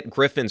 Like, I get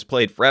Griffin's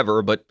played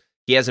forever, but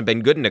he hasn't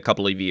been good in a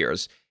couple of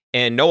years.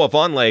 And Noah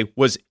Vonleh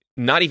was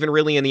not even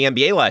really in the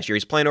NBA last year.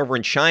 He's playing over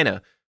in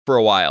China for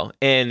a while.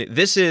 And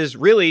this is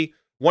really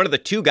one of the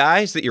 2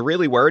 guys that you're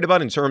really worried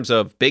about in terms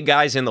of big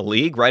guys in the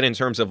league, right? In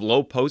terms of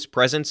low post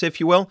presence, if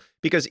you will.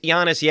 Because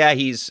Giannis, yeah,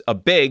 he's a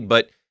big,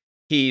 but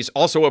he's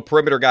also a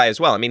perimeter guy as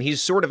well. I mean,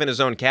 he's sort of in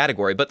his own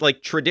category. But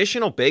like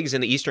traditional bigs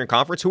in the Eastern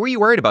Conference, who are you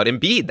worried about?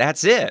 Embiid,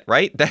 that's it,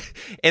 right?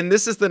 And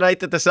this is the night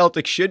that the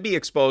Celtics should be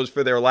exposed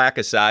for their lack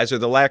of size or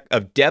the lack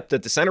of depth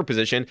at the center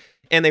position.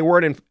 And they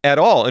weren't at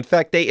all. In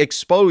fact, they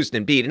exposed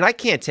Embiid. And I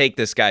can't take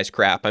this guy's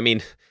crap. I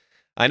mean,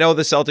 I know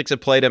the Celtics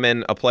have played him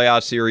in a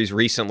playoff series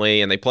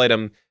recently, and they played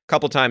him a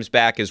couple times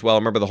back as well. I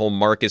remember the whole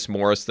Marcus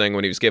Morris thing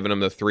when he was giving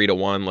him the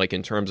 3-1, like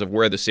in terms of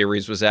where the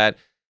series was at.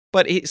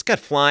 But he's got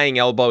flying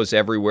elbows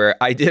everywhere.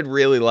 I did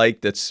really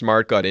like that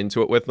Smart got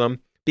into it with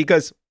them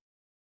because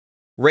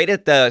right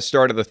at the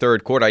start of the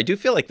third quarter, I do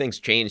feel like things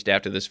changed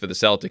after this for the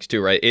Celtics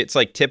too, right? It's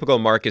like typical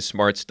Marcus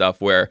Smart stuff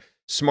where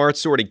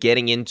Smart's sort of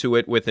getting into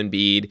it with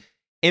Embiid.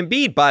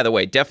 Embiid, by the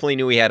way, definitely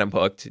knew he had him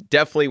hooked.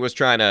 Definitely was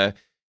trying to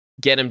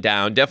get him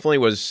down. Definitely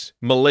was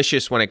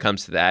malicious when it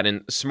comes to that.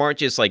 And Smart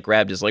just like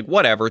grabbed his like,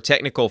 whatever,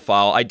 technical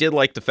foul. I did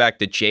like the fact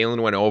that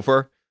Jalen went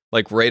over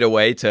like right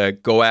away to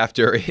go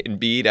after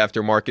Embiid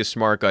after Marcus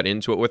Smart got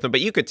into it with him.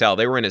 But you could tell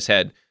they were in his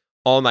head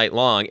all night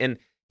long. And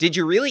did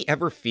you really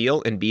ever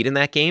feel Embiid in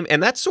that game?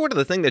 And that's sort of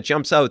the thing that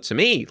jumps out to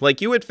me.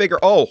 Like you would figure,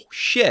 oh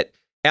shit,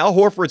 Al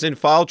Horford's in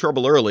foul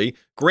trouble early.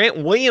 Grant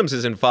Williams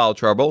is in foul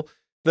trouble.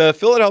 The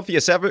Philadelphia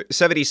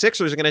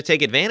 76ers are going to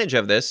take advantage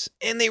of this.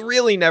 And they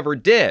really never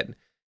did.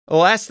 The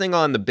last thing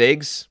on the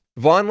bigs,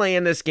 Vonleh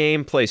in this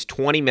game plays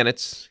 20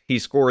 minutes. He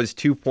scores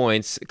 2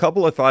 points. A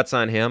couple of thoughts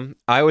on him.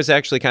 I was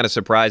actually kind of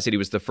surprised that he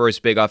was the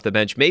first big off the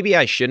bench. Maybe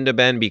I shouldn't have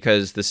been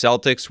because the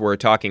Celtics were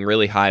talking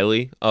really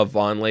highly of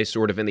Vonleh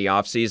sort of in the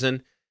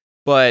offseason.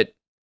 But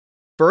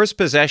first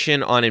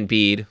possession on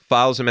Embiid,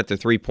 fouls him at the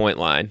three-point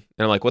line.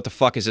 And I'm like, what the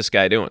fuck is this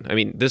guy doing? I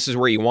mean, this is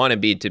where you want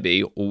Embiid to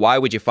be. Why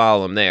would you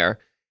foul him there?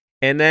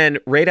 And then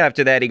right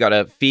after that, he got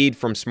a feed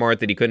from Smart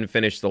that he couldn't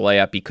finish the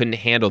layup. He couldn't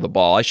handle the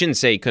ball. I shouldn't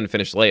say he couldn't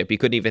finish the layup. He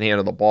couldn't even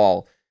handle the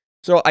ball.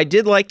 So I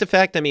did like the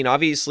fact, I mean,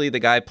 obviously the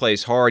guy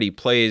plays hard. He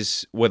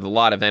plays with a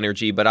lot of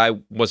energy, but I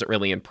wasn't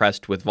really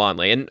impressed with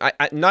Vonleh. And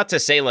I not to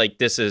say like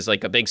this is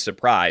like a big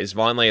surprise.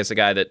 Vonleh is a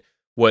guy that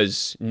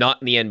was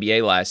not in the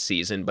NBA last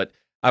season, but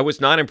I was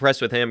not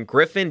impressed with him.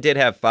 Griffin did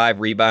have 5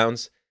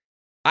 rebounds.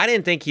 I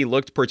didn't think he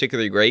looked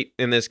particularly great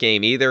in this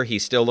game either. He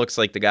still looks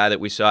like the guy that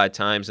we saw at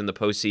times in the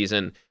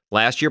postseason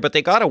last year, but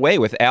they got away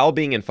with Al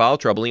being in foul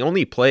trouble. He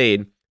only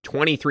played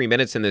 23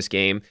 minutes in this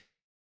game,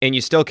 and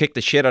you still kicked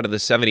the shit out of the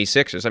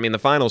 76ers. I mean, the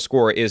final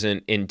score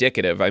isn't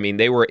indicative. I mean,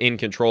 they were in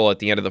control at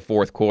the end of the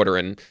fourth quarter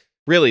and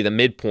really the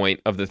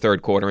midpoint of the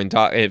third quarter,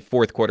 and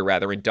fourth quarter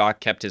rather, and Doc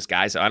kept his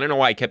guys out. I don't know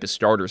why he kept his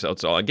starters out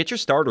so long. Get your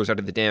starters out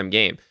of the damn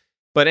game.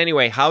 But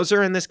anyway,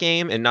 Hauser in this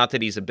game, and not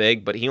that he's a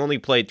big, but he only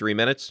played 3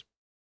 minutes.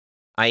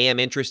 I am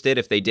interested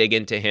if they dig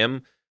into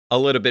him a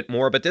little bit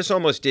more, but this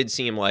almost did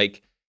seem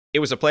like it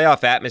was a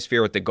playoff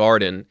atmosphere at the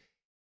Garden,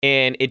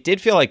 and it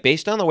did feel like,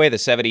 based on the way the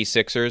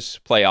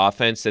 76ers play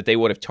offense, that they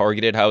would have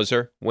targeted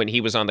Hauser when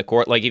he was on the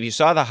court. Like, if you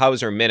saw the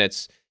Hauser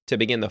minutes to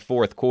begin the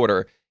fourth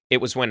quarter,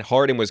 it was when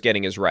Harden was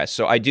getting his rest.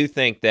 So I do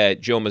think that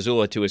Joe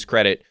Mazzulla, to his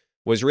credit,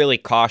 was really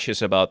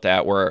cautious about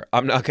that, where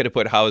I'm not going to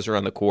put Hauser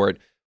on the court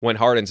when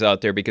Harden's out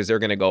there because they're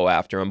going to go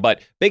after him.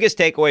 But biggest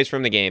takeaways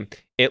from the game,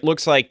 it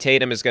looks like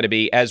Tatum is going to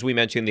be, as we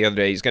mentioned the other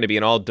day, he's going to be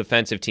an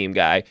all-defensive team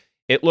guy.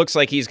 It looks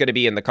like he's going to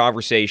be in the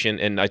conversation,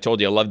 and I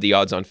told you I love the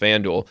odds on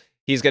FanDuel.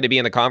 He's going to be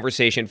in the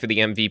conversation for the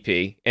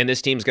MVP, and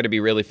this team's going to be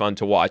really fun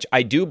to watch.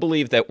 I do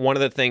believe that one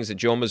of the things that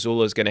Joe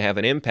Mazzulla is going to have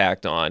an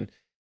impact on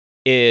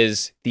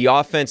is the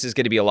offense is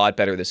going to be a lot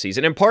better this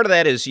season. And part of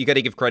that is you got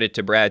to give credit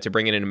to Brad to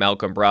bringing in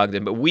Malcolm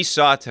Brogdon, but we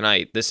saw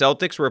tonight the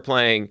Celtics were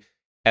playing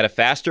at a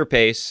faster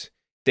pace.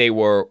 They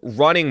were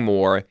running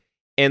more,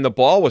 and the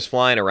ball was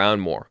flying around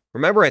more.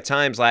 Remember, at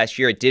times last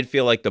year, it did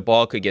feel like the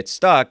ball could get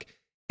stuck,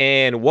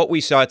 and what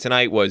we saw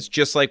tonight was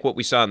just like what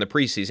we saw in the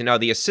preseason. Now,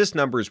 the assist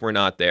numbers were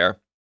not there.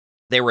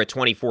 They were at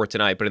 24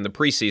 tonight, but in the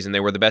preseason, they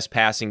were the best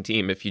passing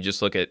team if you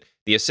just look at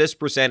the assist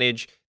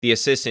percentage, the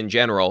assists in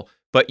general,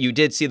 but you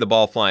did see the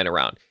ball flying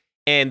around.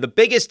 And the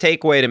biggest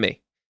takeaway to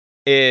me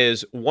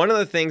is one of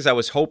the things I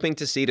was hoping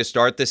to see to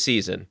start the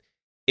season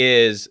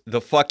is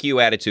the fuck you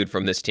attitude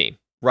from this team,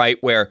 right?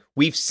 Where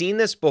we've seen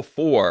this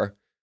before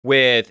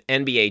with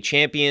NBA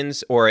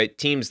champions or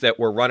teams that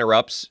were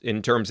runner-ups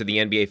in terms of the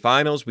NBA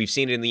Finals. We've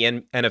seen it in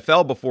the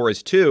NFL before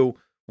as too,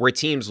 where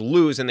teams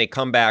lose and they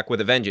come back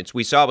with a vengeance.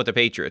 We saw it with the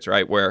Patriots,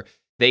 right? Where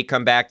they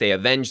come back, they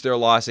avenge their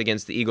loss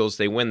against the Eagles,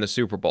 they win the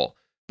Super Bowl.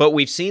 But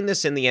we've seen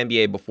this in the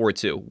NBA before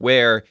too,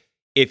 where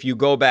if you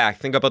go back,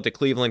 think about the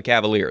Cleveland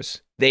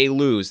Cavaliers. They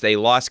lose. They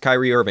lost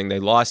Kyrie Irving. They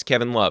lost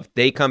Kevin Love.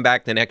 They come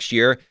back the next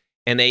year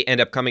and they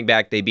end up coming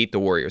back. They beat the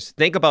Warriors.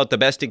 Think about the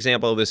best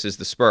example of this is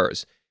the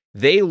Spurs.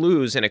 They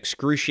lose in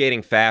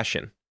excruciating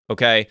fashion,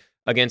 okay,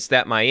 against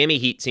that Miami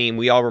Heat team.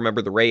 We all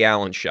remember the Ray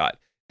Allen shot.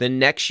 The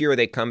next year,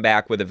 they come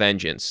back with a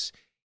vengeance.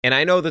 And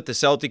I know that the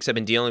Celtics have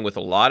been dealing with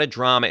a lot of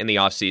drama in the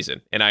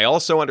offseason. And I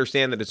also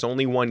understand that it's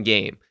only one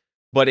game.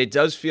 But it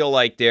does feel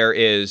like there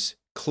is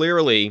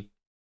clearly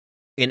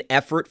an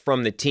effort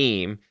from the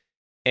team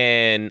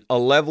and a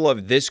level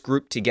of this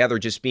group together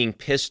just being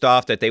pissed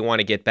off that they want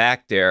to get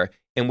back there.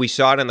 And we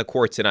saw it on the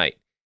court tonight.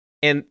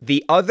 And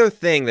the other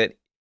thing that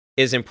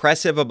is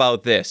impressive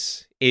about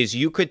this is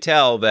you could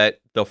tell that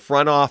the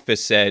front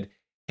office said,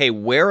 hey,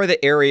 where are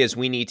the areas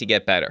we need to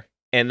get better?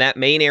 And that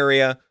main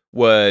area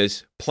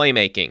was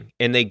playmaking.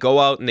 And they go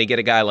out and they get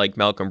a guy like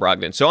Malcolm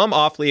Brogdon. So I'm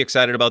awfully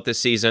excited about this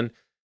season.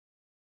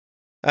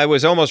 I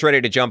was almost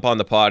ready to jump on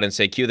the pod and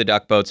say, cue the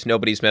duck boats.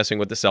 Nobody's messing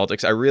with the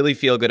Celtics. I really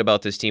feel good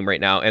about this team right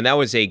now. And that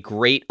was a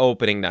great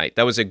opening night.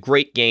 That was a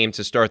great game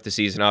to start the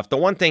season off. The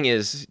one thing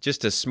is,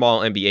 just a small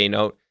NBA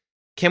note,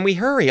 can we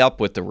hurry up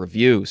with the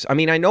reviews? I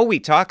mean, I know we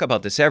talk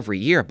about this every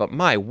year, but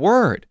my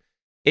word,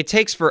 it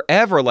takes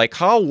forever. Like,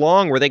 how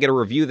long were they going to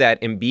review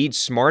that Embiid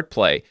smart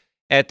play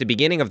at the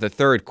beginning of the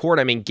third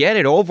quarter? I mean, get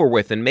it over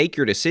with and make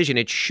your decision.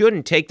 It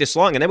shouldn't take this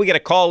long. And then we got to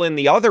call in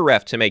the other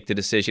ref to make the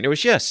decision. It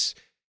was just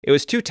it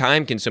was too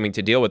time consuming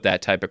to deal with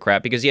that type of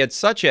crap because he had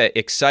such an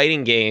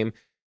exciting game.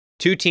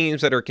 Two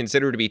teams that are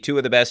considered to be two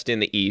of the best in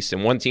the East,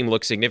 and one team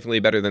looks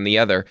significantly better than the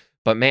other.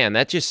 But man,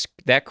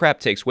 that crap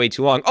takes way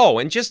too long. Oh,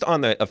 and just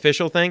on the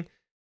official thing,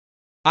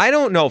 I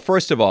don't know,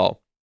 first of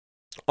all,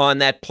 on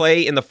that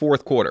play in the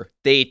fourth quarter,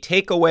 they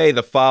take away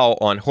the foul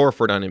on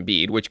Horford on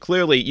Embiid, which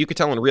clearly you could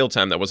tell in real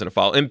time that wasn't a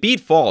foul. Embiid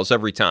falls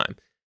every time.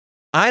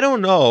 I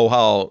don't know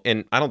how,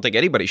 and I don't think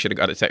anybody should have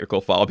got a technical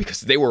foul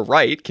because they were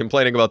right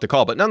complaining about the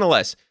call, but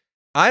nonetheless,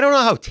 I don't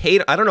know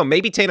how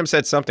maybe Tatum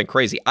said something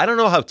crazy. I don't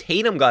know how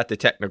Tatum got the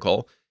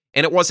technical,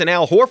 and it wasn't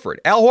Al Horford.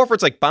 Al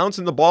Horford's like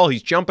bouncing the ball.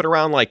 He's jumping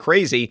around like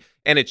crazy,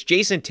 and it's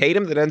Jason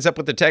Tatum that ends up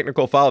with the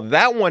technical foul.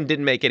 That one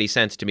didn't make any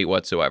sense to me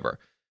whatsoever.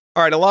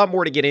 All right, a lot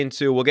more to get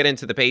into. We'll get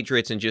into the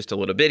Patriots in just a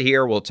little bit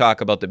here. We'll talk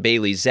about the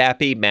Bailey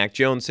Zappe, Mac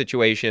Jones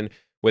situation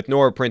with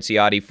Nora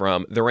Princiotti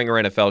from the Ringer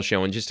NFL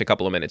show in just a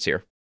couple of minutes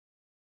here.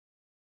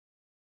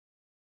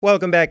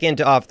 Welcome back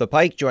into Off the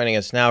Pike. Joining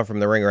us now from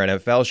the Ringer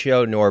NFL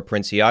show, Nora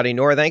Princiotti.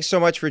 Nora, thanks so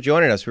much for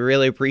joining us. We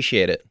really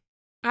appreciate it.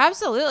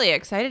 Absolutely.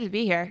 Excited to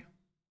be here.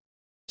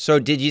 So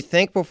did you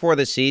think before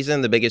the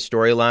season the biggest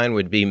storyline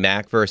would be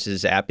Mac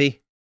versus Zappe?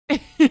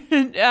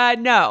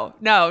 No,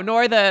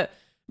 nor the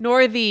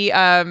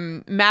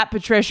Matt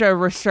Patricia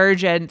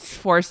resurgence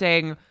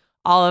forcing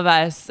all of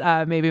us,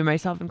 maybe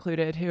myself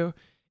included, who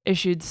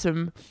issued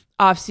some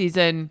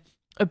off-season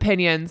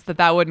opinions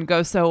that wouldn't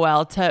go so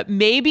well, to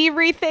maybe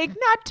rethink.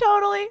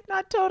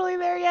 Not totally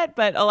there yet,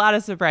 but a lot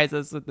of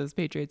surprises with this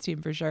Patriots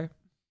team for sure.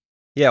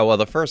 Yeah, well,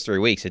 the first 3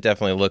 weeks, it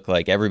definitely looked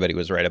like everybody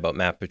was right about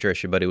Matt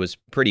Patricia, but it was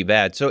pretty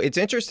bad. So it's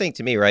interesting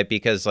to me, right?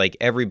 Because like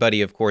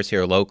everybody, of course,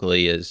 here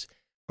locally is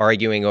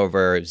arguing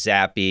over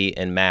Zappe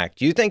and Mac.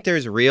 Do you think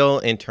there's real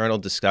internal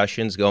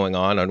discussions going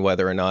on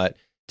whether or not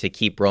to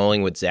keep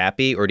rolling with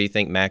Zappe, or do you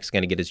think Mac's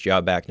going to get his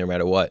job back no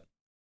matter what?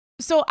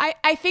 So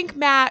I think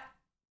Matt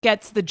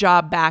gets the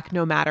job back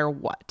no matter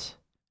what.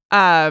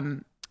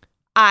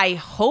 I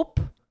hope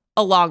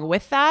along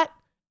with that,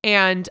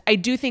 and I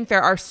do think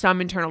there are some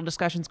internal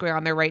discussions going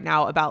on there right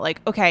now about like,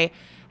 okay,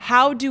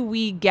 how do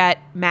we get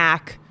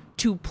Mac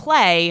to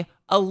play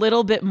a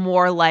little bit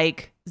more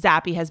like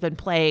Zappe has been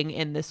playing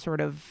in this sort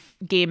of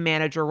game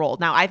manager role?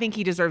 Now, I think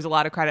he deserves a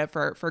lot of credit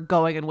for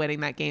going and winning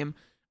that game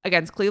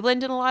against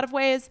Cleveland in a lot of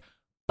ways.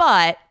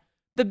 But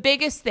the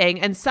biggest thing,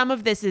 and some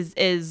of this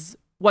is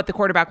what the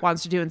quarterback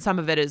wants to do, and some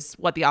of it is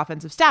what the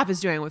offensive staff is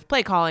doing with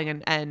play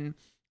calling and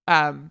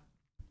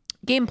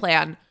game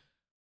plan.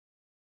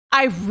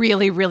 I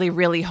really, really,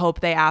 really hope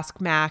they ask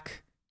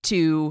Mac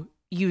to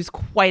use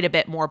quite a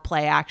bit more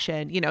play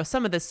action. You know,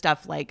 some of this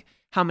stuff like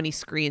how many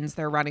screens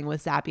they're running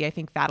with Zappe, I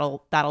think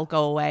that'll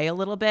go away a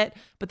little bit.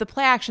 But the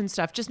play action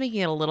stuff, just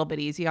making it a little bit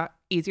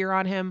easier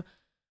on him.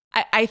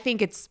 I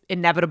think it's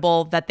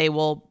inevitable that they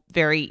will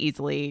very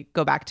easily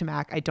go back to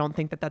Mac. I don't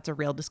think that that's a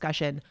real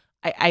discussion.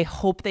 I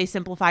hope they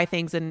simplify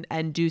things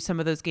and do some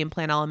of those game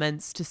plan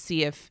elements to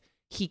see if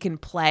he can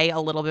play a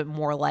little bit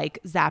more like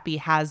Zappe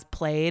has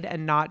played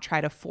and not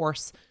try to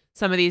force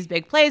some of these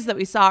big plays that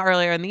we saw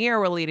earlier in the year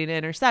were leading to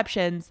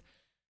interceptions.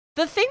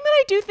 The thing that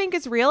I do think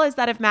is real is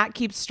that if Matt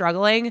keeps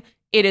struggling,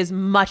 it is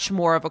much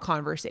more of a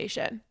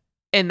conversation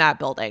in that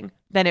building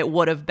than it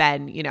would have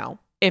been, you know,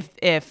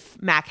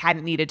 if Mac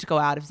hadn't needed to go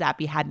out, if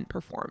Zappe hadn't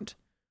performed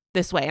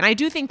this way. And I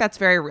do think that's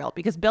very real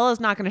because Bill is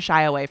not going to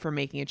shy away from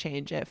making a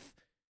change if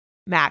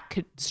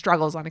Mac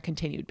struggles on a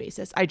continued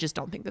basis. I just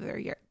don't think that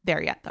they're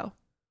there yet, though.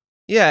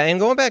 Yeah, and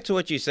going back to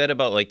what you said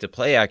about like the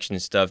play action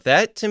stuff,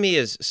 that to me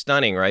is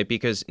stunning, right?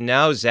 Because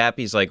now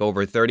Zappe's like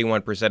over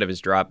 31% of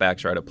his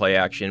dropbacks are out of play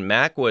action.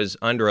 Mac was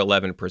under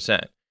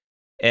 11%.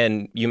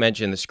 And you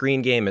mentioned the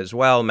screen game as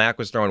well. Mac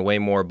was throwing way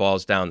more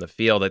balls down the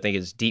field. I think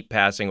his deep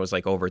passing was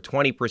like over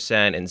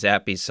 20% and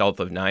Zappe's south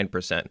of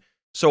 9%.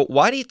 So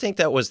why do you think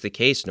that was the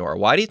case, Nora?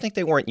 Why do you think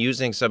they weren't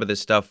using some of this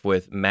stuff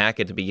with Mac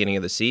at the beginning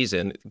of the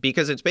season?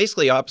 Because it's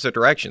basically opposite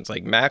directions.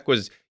 Like Mac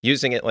was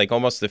using it like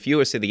almost the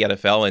fewest of the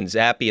NFL, and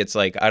Zappe, it's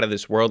like out of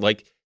this world,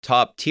 like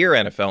top tier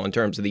NFL in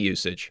terms of the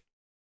usage.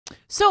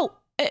 So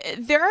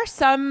there are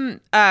some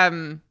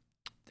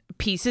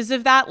pieces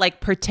of that, like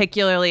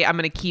particularly, I'm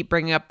going to keep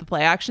bringing up the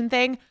play action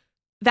thing.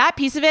 That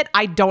piece of it,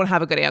 I don't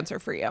have a good answer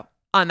for you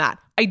on that.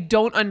 I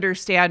don't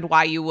understand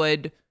why you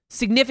would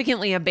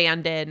significantly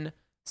abandon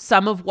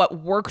some of what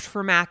worked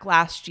for Mac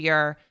last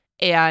year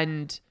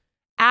and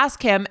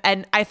ask him.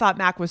 And I thought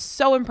Mac was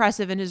so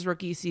impressive in his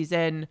rookie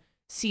season.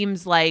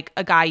 Seems like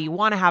a guy you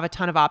want to have a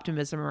ton of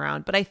optimism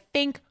around. But I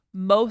think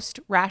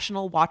most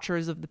rational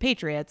watchers of the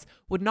Patriots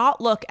would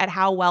not look at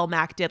how well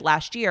Mac did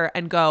last year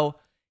and go,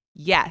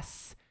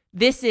 yes,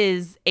 this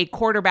is a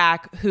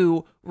quarterback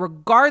who,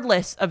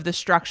 regardless of the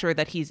structure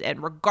that he's in,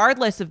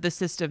 regardless of the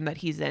system that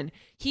he's in,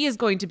 he is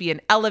going to be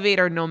an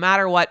elevator no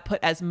matter what,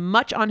 put as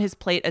much on his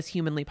plate as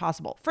humanly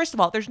possible. First of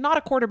all, there's not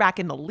a quarterback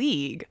in the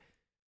league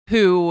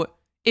who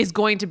is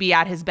going to be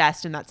at his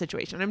best in that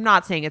situation. I'm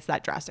not saying it's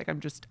that drastic.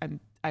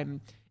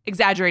 I'm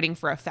exaggerating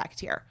for effect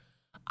here.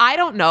 I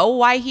don't know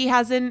why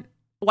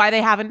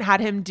they haven't had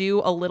him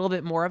do a little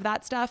bit more of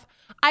that stuff.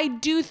 I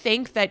do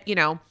think that, you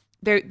know,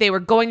 they were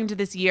going into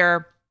this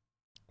year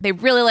They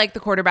really like the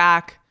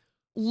quarterback,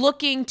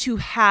 looking to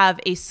have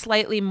a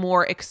slightly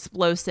more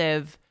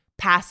explosive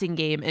passing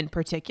game in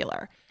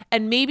particular.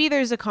 And maybe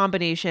there's a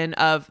combination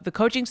of the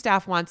coaching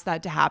staff wants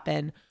that to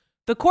happen.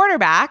 The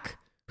quarterback,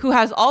 who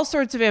has all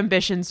sorts of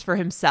ambitions for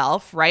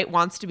himself, right,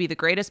 wants to be the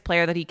greatest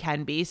player that he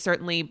can be,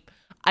 certainly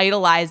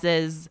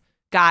idolizes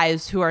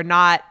guys who are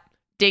not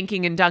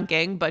dinking and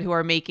dunking, but who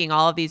are making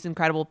all of these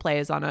incredible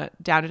plays on a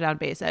down-to-down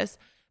basis.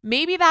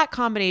 Maybe that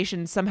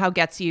combination somehow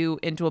gets you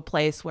into a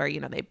place where,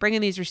 they bring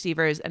in these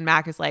receivers and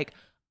Mac is like,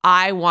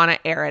 I want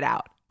to air it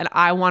out and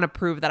I want to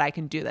prove that I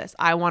can do this.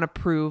 I want to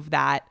prove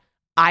that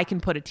I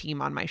can put a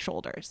team on my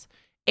shoulders.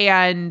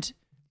 And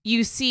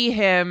you see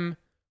him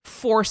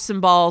force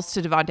some balls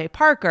to Devontae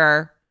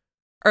Parker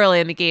early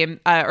in the game,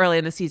 early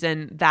in the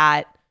season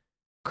that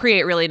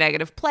create really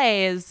negative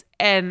plays.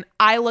 And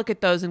I look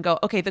at those and go,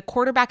 okay, the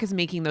quarterback is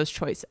making those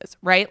choices,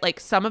 right? Like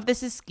some of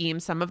this is scheme,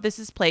 some of this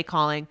is play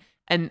calling,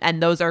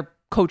 and those are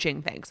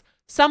coaching things.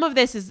 Some of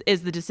this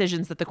is the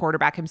decisions that the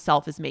quarterback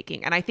himself is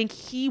making. And I think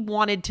he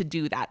wanted to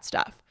do that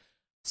stuff.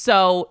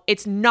 So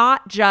it's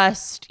not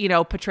just,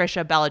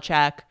 Patricia,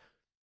 Belichick,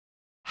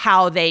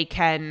 how they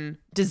can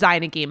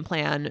design a game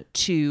plan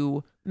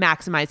to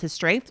maximize his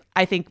strength.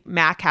 I think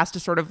Mac has to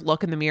sort of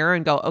look in the mirror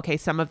and go, okay,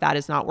 some of that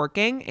is not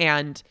working.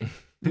 And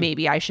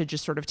maybe I should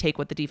just sort of take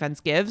what the defense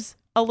gives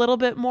a little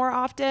bit more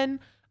often.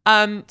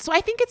 So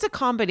I think it's a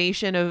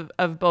combination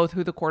of both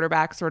who the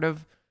quarterback sort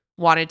of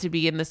wanted to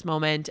be in this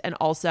moment and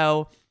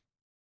also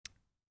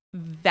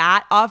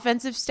that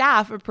offensive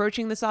staff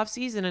approaching this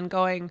offseason and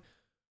going,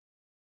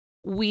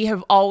 we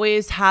have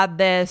always had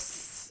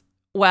this,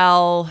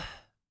 well,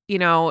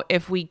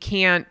 if we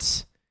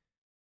can't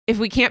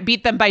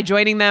beat them by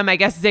joining them, I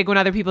guess zig when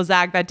other people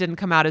zag, that didn't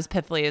come out as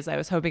pithily as I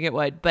was hoping it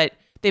would, but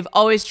they've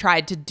always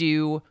tried to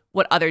do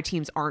what other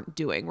teams aren't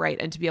doing, right?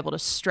 And to be able to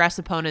stress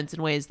opponents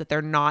in ways that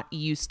they're not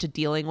used to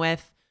dealing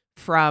with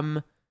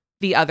from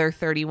the other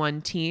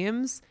 31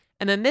 teams.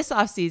 And then this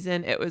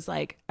offseason, it was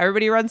like,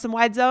 everybody run some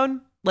wide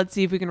zone. Let's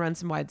see if we can run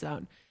some wide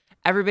zone.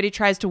 Everybody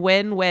tries to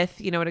win with,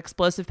 an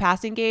explosive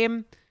passing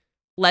game.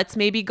 Let's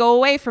maybe go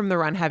away from the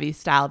run heavy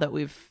style that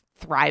we've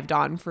thrived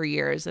on for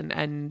years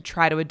and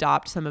try to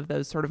adopt some of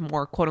those sort of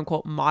more quote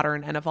unquote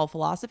modern NFL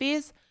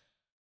philosophies.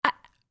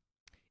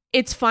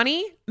 It's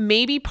funny.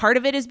 Maybe part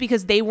of it is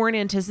because they weren't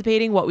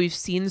anticipating what we've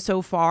seen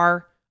so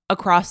far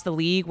across the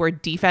league, where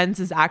defense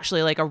is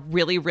actually like a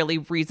really, really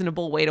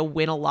reasonable way to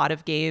win a lot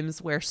of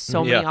games, where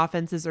so many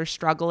offenses are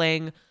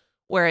struggling,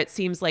 where it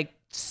seems like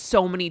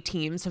so many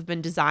teams have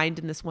been designed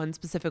in this one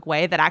specific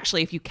way that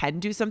actually, if you can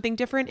do something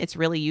different, it's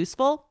really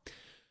useful.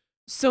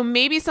 So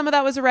maybe some of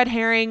that was a red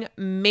herring.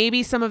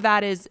 Maybe some of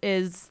that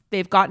is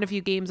they've gotten a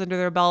few games under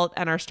their belt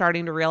and are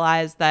starting to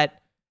realize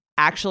that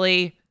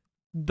actually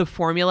the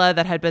formula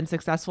that had been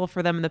successful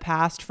for them in the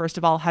past, first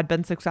of all, had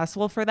been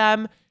successful for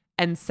them.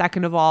 And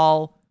second of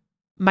all,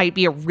 might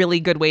be a really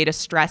good way to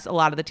stress a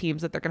lot of the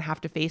teams that they're going to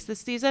have to face this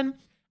season.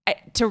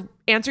 To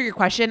answer your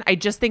question, I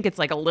just think it's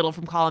like a little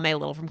from column A, a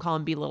little from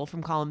column B, a little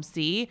from column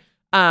C.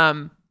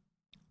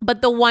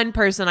 But the one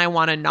person I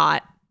want to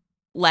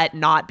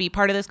not be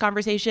part of this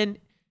conversation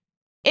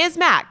is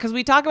Matt, because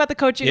we talk about the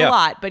coaching a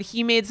lot, but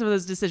he made some of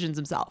those decisions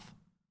himself.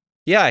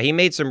 Yeah, he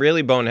made some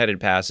really boneheaded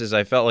passes.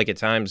 I felt like at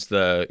times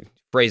the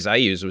phrase I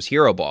used was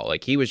hero ball.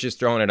 Like he was just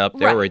throwing it up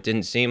there where it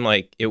didn't seem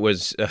like it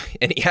was,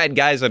 and he had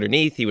guys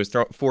underneath. He was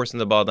forcing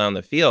the ball down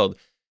the field.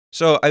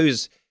 So I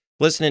was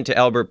listening to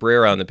Albert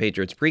Breer on the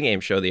Patriots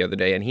pregame show the other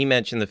day, and he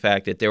mentioned the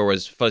fact that there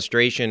was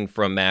frustration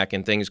from Mac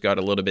and things got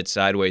a little bit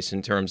sideways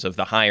in terms of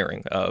the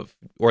hiring of,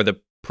 or the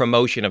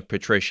promotion of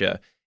Patricia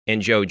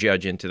and Joe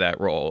Judge into that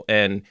role.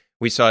 And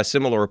we saw a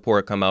similar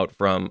report come out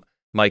from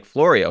Mike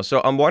Florio. So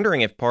I'm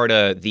wondering if part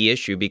of the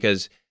issue,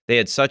 because they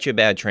had such a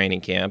bad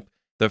training camp,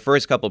 the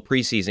first couple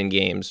preseason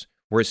games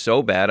were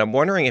so bad, I'm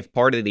wondering if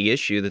part of the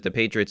issue that the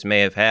Patriots may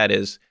have had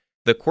is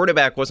the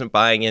quarterback wasn't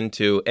buying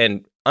into,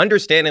 and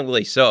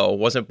understandably so,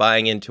 wasn't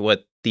buying into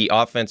what the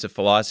offensive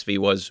philosophy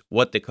was,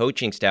 what the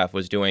coaching staff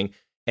was doing.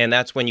 And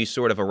that's when you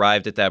sort of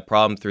arrived at that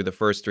problem through the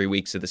first 3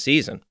 weeks of the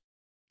season.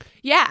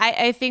 Yeah,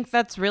 I think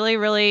that's really,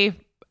 really,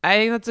 I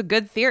think that's a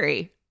good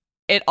theory.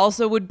 It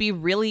also would be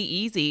really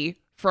easy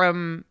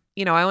from,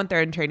 I went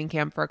there in training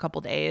camp for a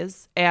couple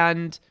days.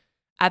 And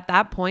at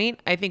that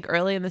point, I think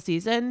early in the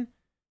season,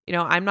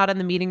 I'm not in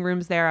the meeting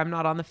rooms there. I'm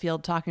not on the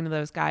field talking to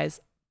those guys.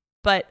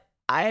 But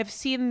I've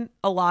seen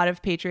a lot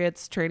of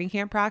Patriots training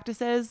camp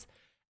practices.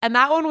 And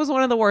that one was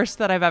one of the worst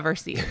that I've ever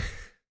seen.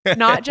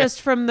 Not just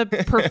from the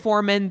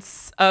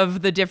performance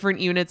of the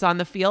different units on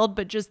the field,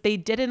 but just they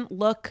didn't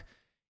look,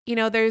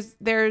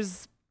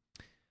 there's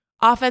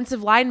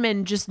offensive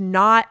linemen just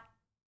not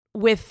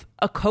with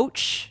a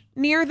coach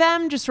near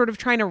them, just sort of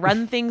trying to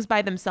run things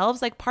by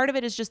themselves. Like part of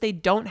it is just they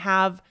don't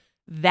have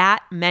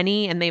that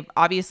many, and they've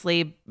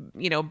obviously,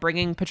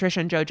 bringing Patricia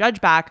and Joe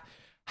Judge back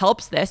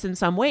helps this in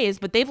some ways,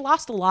 but they've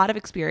lost a lot of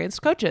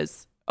experienced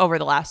coaches over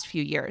the last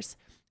few years.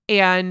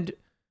 And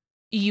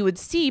you would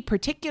see,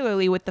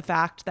 particularly with the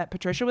fact that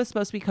Patricia was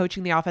supposed to be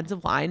coaching the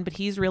offensive line, but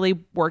he's really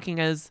working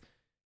as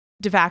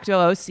de facto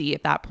OC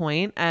at that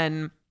point.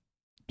 And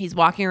He's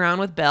walking around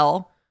with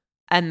Bill,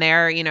 and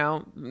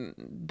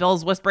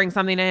Bill's whispering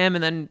something to him,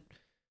 and then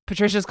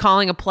Patricia's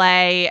calling a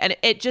play. And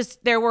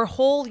there were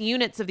whole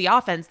units of the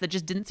offense that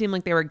just didn't seem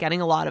like they were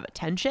getting a lot of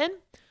attention.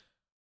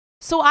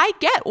 So I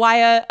get why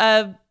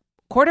a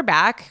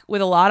quarterback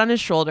with a lot on his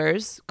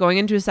shoulders going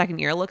into his second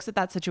year looks at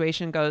that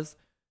situation and goes,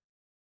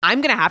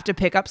 I'm going to have to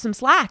pick up some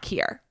slack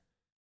here.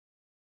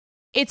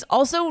 It's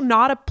also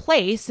not a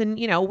place, and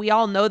we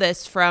all know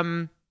this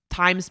from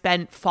time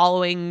spent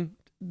following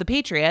the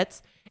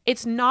Patriots,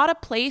 it's not a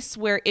place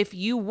where if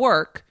you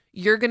work,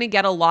 you're going to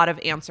get a lot of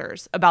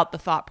answers about the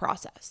thought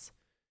process.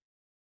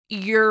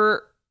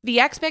 The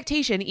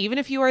expectation, even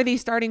if you are the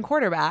starting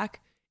quarterback,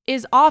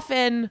 is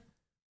often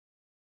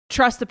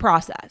trust the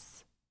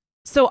process.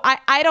 So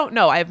I don't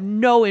know. I have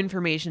no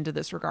information to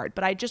this regard,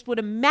 but I just would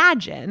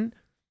imagine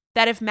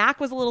that if Mac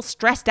was a little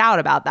stressed out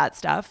about that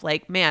stuff,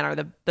 like,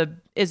 man,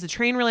 is the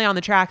train really on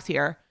the tracks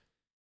here?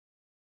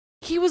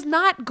 He was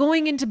not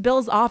going into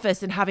Bill's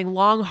office and having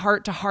long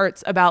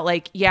heart-to-hearts about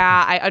like,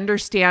 yeah, I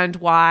understand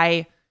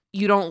why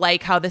you don't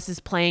like how this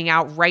is playing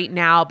out right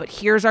now, but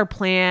here's our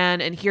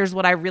plan and here's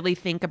what I really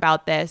think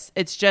about this.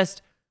 It's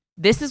just,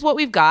 this is what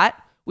we've got.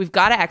 We've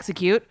got to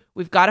execute.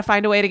 We've got to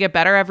find a way to get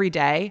better every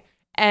day.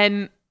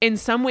 And in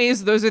some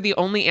ways, those are the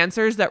only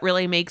answers that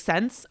really make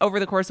sense over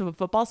the course of a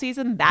football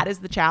season. That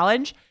is the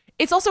challenge.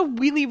 It's also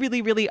really,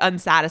 really, really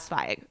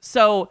unsatisfying.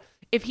 So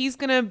if he's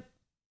going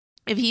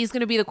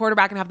to be the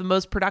quarterback and have the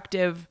most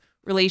productive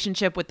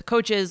relationship with the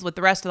coaches, with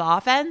the rest of the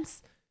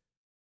offense,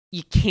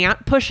 you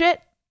can't push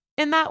it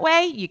in that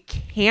way. You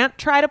can't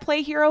try to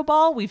play hero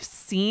ball. We've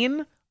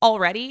seen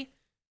already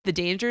the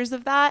dangers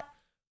of that.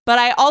 But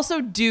I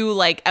also do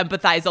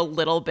empathize a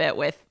little bit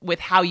with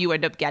how you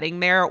end up getting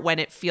there when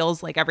it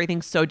feels like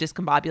everything's so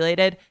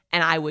discombobulated.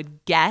 And I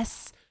would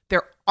guess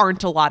there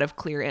aren't a lot of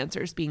clear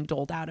answers being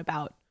doled out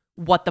about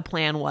what the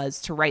plan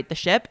was to right the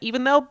ship,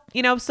 even though,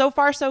 so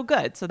far so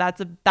good. So that's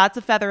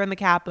a feather in the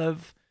cap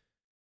of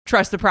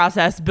trust the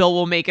process. Bill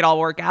will make it all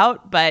work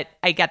out, but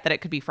I get that it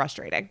could be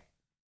frustrating.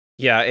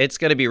 Yeah, it's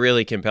going to be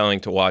really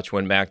compelling to watch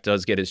when Mac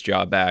does get his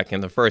job back.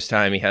 And the first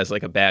time he has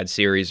a bad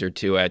series or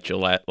two at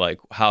Gillette,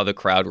 how the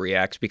crowd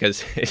reacts,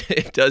 because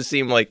it does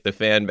seem like the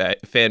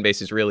fan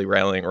base is really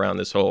rallying around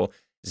this whole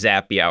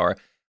Zappe hour.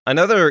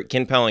 Another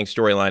compelling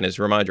storyline is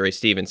Ramondre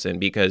Stevenson,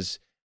 because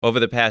over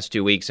the past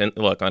 2 weeks, and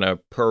look, on a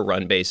per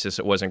run basis,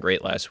 it wasn't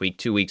great last week.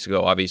 2 weeks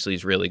ago, obviously,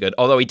 he's really good.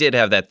 Although he did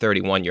have that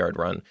 31-yard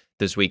run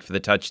this week for the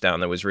touchdown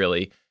that was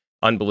really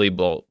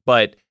unbelievable.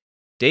 But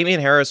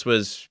Damian Harris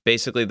was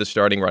basically the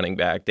starting running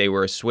back. They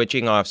were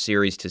switching off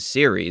series to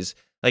series.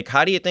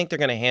 How do you think they're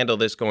going to handle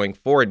this going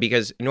forward?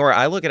 Because, Nora,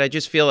 I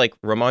just feel like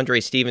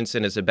Ramondre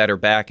Stevenson is a better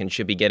back and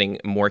should be getting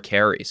more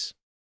carries.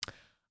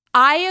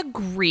 I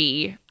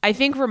agree. I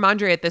think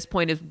Ramondre at this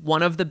point is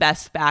one of the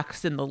best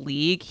backs in the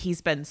league.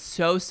 He's been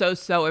so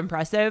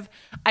impressive.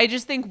 I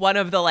just think one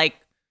of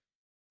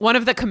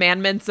the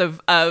commandments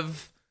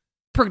of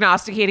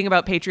prognosticating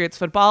about Patriots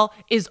football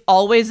is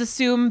always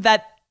assume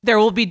that there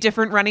will be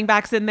different running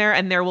backs in there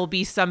and there will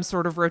be some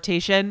sort of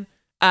rotation.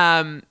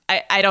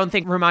 I don't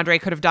think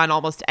Ramondre could have done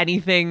almost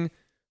anything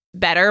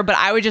better, but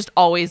I would just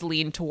always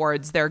lean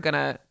towards they're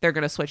gonna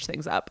switch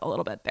things up a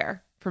little bit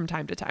there from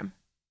time to time.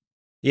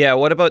 Yeah,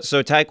 what about,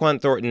 so Tyquan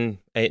Thornton,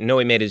 I know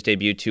he made his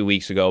debut 2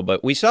 weeks ago,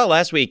 but we saw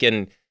last week,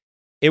 and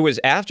it was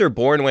after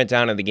Bourne went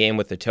down in the game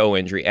with the toe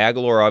injury.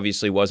 Aguilar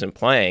obviously wasn't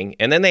playing,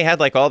 and then they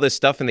had all this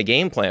stuff in the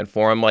game plan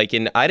for him,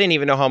 and I didn't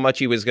even know how much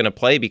he was going to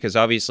play, because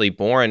obviously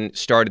Bourne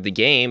started the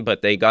game,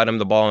 but they got him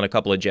the ball in a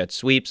couple of jet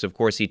sweeps. Of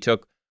course, he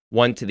took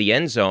one to the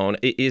end zone.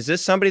 Is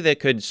this somebody that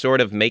could sort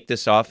of make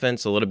this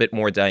offense a little bit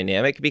more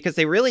dynamic? Because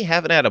they really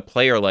haven't had a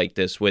player like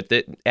this with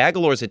it.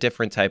 Aguilar's a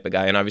different type of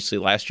guy, and obviously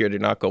last year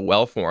did not go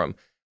well for him.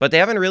 But they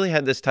haven't really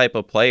had this type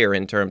of player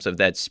in terms of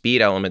that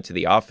speed element to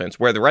the offense,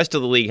 where the rest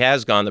of the league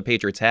has gone, the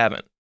Patriots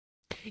haven't.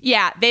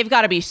 Yeah, they've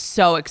got to be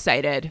so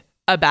excited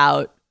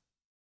about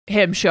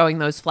him showing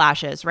those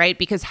flashes, right?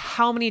 Because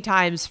how many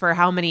times for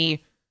how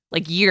many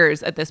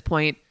years at this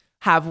point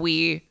have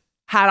we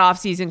had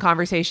off-season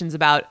conversations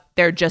about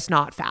they're just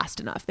not fast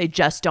enough. They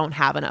just don't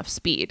have enough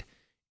speed.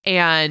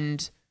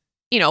 And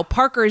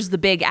Parker's the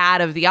big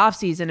ad of the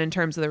offseason in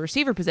terms of the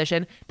receiver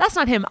position. That's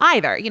not him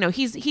either.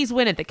 He's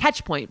win at the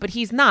catch point, but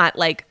he's not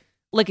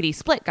lickety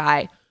split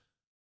guy.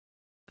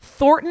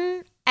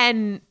 Thornton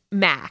and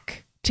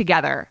Mac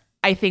together,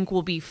 I think,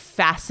 will be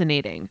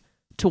fascinating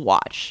to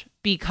watch,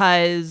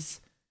 because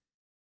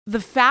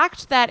the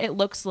fact that it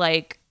looks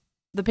like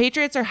the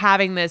Patriots are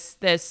having this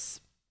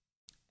it's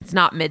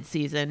not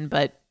midseason,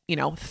 but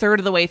third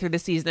of the way through the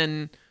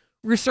season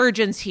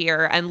resurgence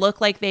here and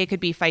look like they could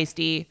be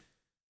feisty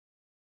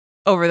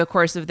over the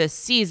course of this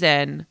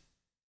season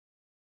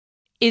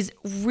is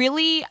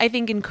really, I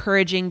think,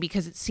 encouraging,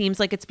 because it seems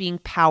like it's being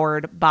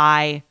powered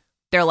by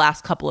their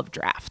last couple of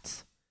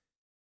drafts.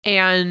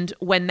 And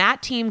when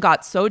that team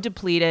got so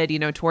depleted,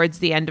 towards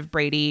the end of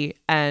Brady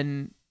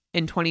and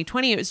in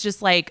 2020, it was just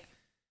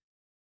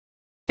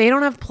they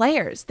don't have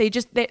players.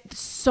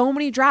 So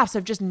many drafts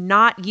have just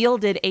not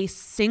yielded a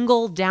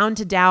single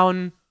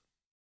down-to-down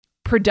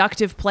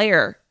productive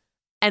player.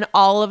 And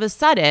all of a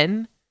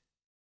sudden,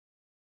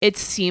 it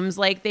seems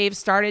like they've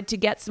started to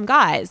get some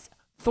guys.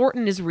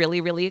 Thornton is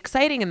really, really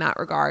exciting in that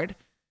regard.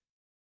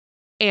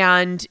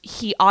 And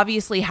he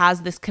obviously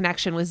has this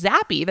connection with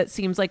Zappe that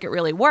seems like it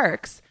really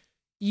works.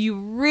 You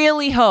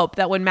really hope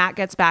that when Matt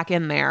gets back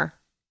in there,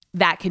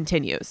 that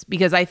continues.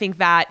 Because I think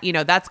that,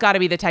 that's got to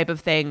be the type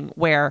of thing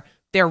where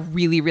they're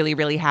really, really,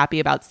 really happy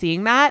about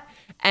seeing that.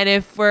 And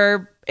if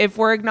we're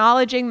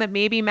acknowledging that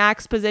maybe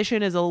Mac's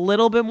position is a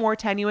little bit more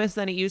tenuous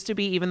than it used to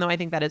be, even though I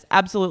think that is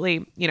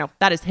absolutely,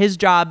 that is his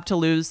job to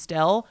lose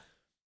still,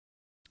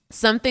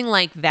 something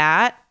like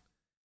that,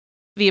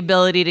 the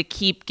ability to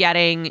keep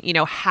getting,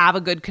 have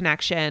a good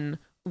connection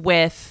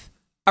with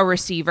a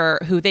receiver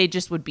who they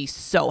just would be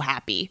so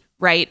happy,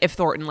 right? If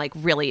Thornton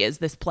really is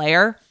this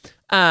player.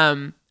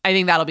 I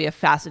think that'll be a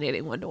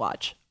fascinating one to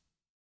watch.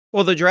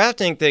 Well, the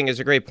drafting thing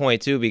is a great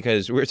point, too,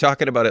 because we were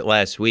talking about it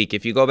last week.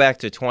 If you go back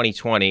to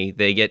 2020,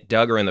 they get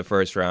Duggar in the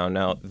first round.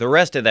 Now, the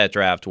rest of that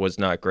draft was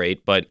not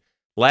great, but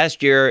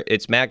last year,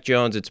 it's Mac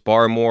Jones, it's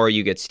Barmore,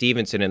 you get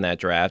Stevenson in that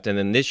draft. And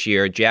then this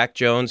year, Jack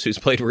Jones, who's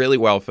played really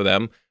well for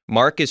them,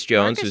 Marcus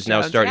Jones, who's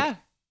now starting.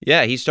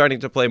 Yeah, he's starting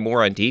to play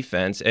more on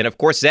defense. And, of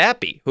course,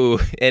 Zappe,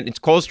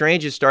 and Cole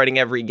Strange is starting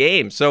every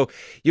game. So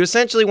you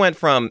essentially went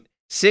from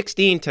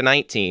 16 to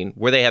 19,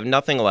 where they have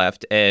nothing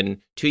left, and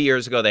 2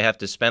 years ago they have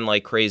to spend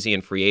like crazy in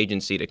free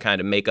agency to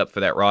kind of make up for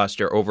that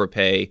roster,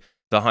 overpay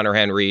the Hunter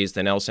Henrys,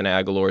 the Nelson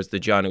Aguilars,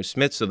 the Jonnu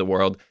Smiths of the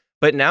world.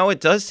 But now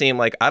it does seem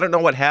like, I don't know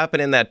what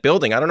happened in that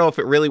building. I don't know if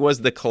it really was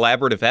the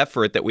collaborative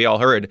effort that we all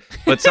heard,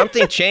 but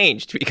something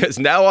changed because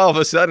now all of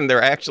a sudden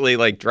they're actually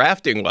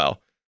drafting well.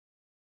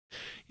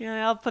 Yeah,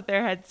 they'll put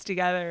their heads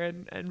together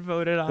and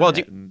voted on it. Well,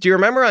 do you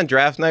remember on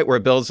draft night where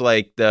Bill's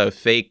the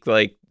fake,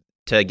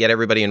 to get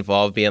everybody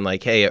involved, being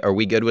like, hey, are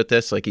we good with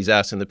this? He's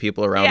asking the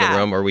people around the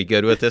room, are we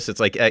good with this? It's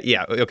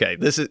yeah, okay,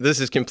 this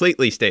is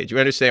completely staged. You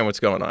understand what's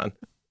going on.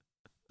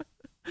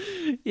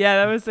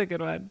 Yeah, that was a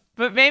good one.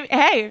 But maybe,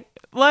 hey,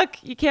 look,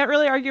 you can't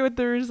really argue with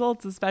the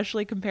results,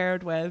 especially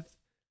compared with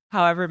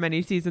however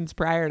many seasons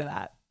prior to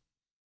that.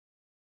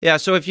 Yeah,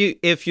 so if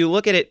you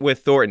look at it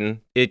with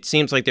Thornton, it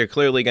seems like they're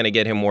clearly going to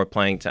get him more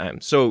playing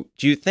time. So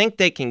do you think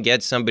they can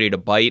get somebody to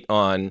bite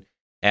on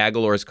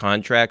Aguilar's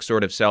contract,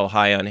 sort of sell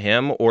high on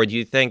him, or do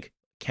you think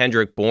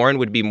Kendrick Bourne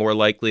would be more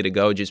likely to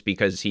go just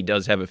because he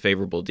does have a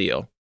favorable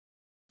deal?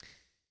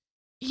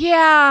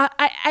 Yeah,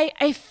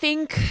 I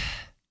think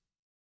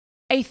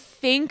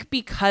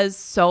because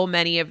so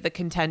many of the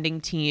contending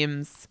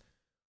teams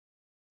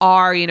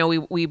are,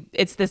 we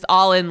it's this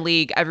all-in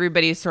league,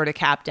 everybody's sort of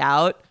capped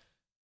out.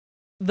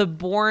 The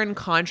Bourne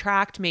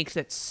contract makes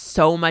it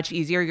so much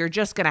easier. You're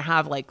just going to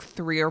have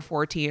 3 or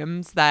 4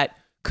 teams that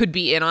could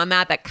be in on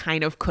that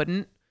kind of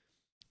couldn't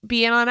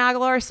be in on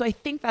Aguilar. So I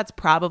think that's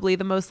probably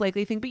the most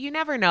likely thing, but you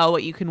never know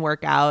what you can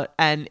work out.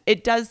 And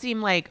it does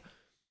seem like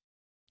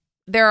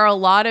there are a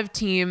lot of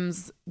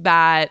good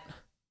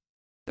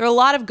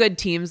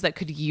teams that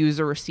could use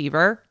a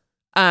receiver.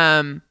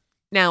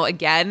 Now,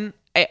 again,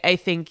 I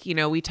think,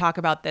 we talk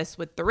about this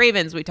with the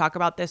Ravens. We talk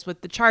about this with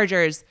the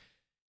Chargers.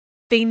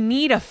 They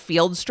need a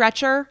field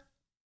stretcher.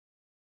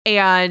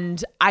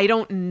 And I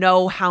don't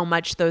know how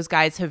much those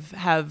guys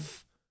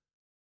have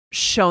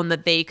shown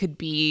that they could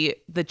be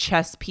the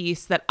chess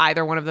piece that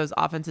either one of those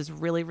offenses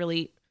really,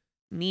 really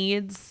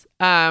needs.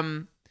 So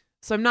I'm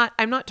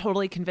not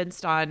totally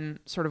convinced on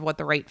sort of what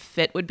the right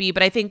fit would be,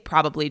 but I think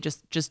probably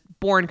just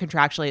Bourne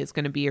contractually is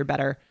going to be your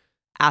better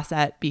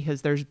asset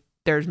because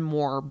there's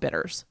more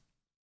bidders.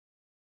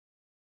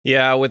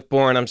 Yeah, with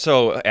Bourne, I'm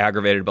so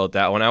aggravated about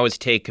that. When I was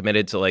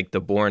committed to the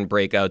Bourne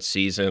breakout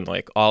season,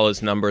 all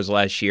his numbers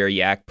last year,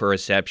 yak per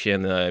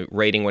reception, the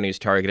rating when he was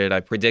targeted, I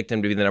predict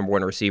him to be the number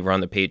 1 receiver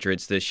on the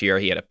Patriots this year.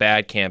 He had a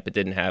bad camp, it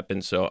didn't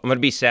happen. So I'm going to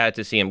be sad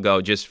to see him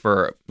go just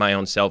for my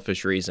own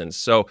selfish reasons.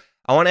 So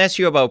I want to ask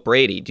you about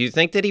Brady. Do you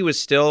think that he was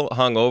still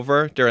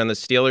hungover during the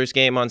Steelers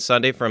game on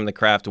Sunday from the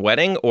Kraft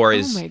wedding, or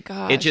is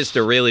it just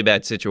a really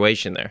bad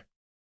situation there?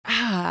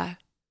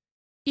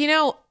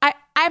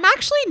 I'm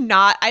actually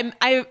not.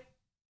 I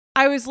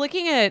was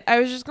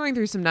just going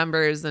through some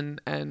numbers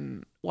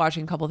and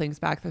watching a couple things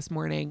back this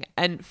morning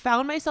and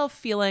found myself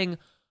feeling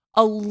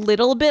a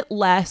little bit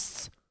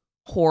less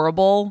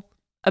horrible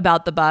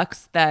about the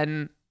Bucs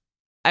than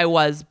I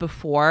was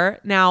before.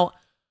 Now,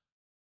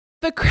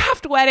 the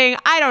Kraft wedding,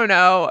 I don't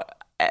know.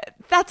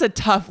 That's a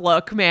tough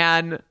look,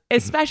 man.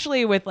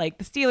 Especially with the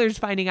Steelers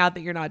finding out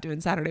that you're not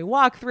doing Saturday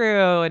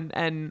walkthrough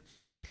and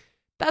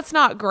that's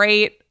not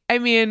great. I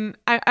mean,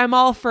 I'm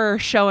all for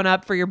showing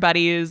up for your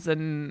buddies,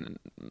 and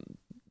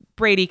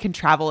Brady can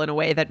travel in a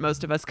way that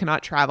most of us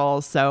cannot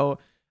travel. So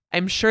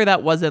I'm sure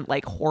that wasn't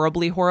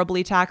horribly,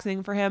 horribly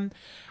taxing for him.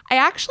 I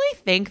actually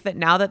think that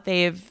now that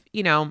they've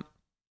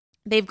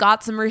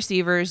got some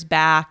receivers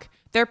back,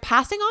 their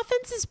passing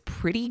offense is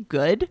pretty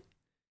good.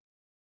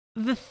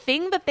 The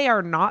thing that they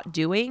are not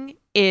doing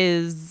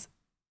is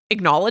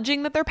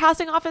acknowledging that their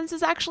passing offense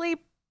is actually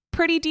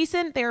pretty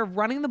decent. They're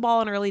running the ball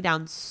on early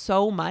down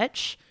so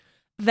much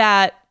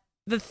that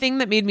the thing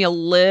that made me a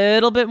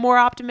little bit more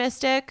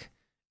optimistic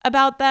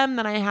about them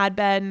than I had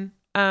been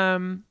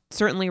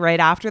certainly right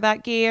after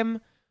that game,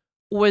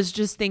 was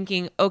just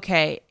thinking,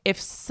 okay, if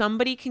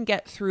somebody can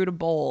get through to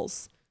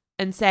Bowles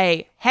and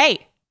say,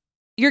 hey,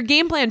 your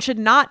game plan should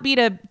not be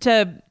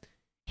to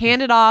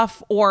hand it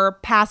off or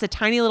pass a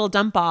tiny little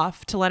dump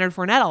off to Leonard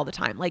Fournette all the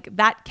time. Like,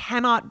 that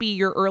cannot be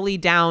your early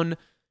down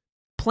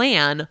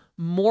plan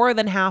more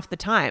than half the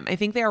time. I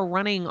think they are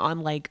running on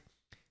like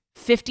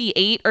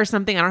 58 or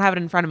something. I don't have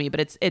it in front of me,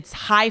 but it's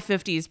high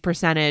 50s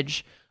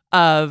percentage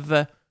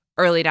of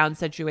early down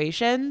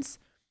situations.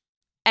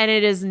 And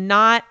it is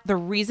not, the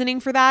reasoning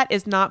for that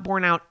is not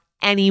borne out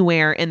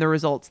anywhere in the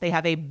results. They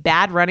have a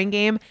bad running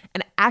game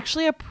and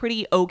actually a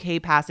pretty okay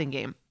passing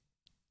game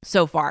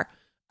so far.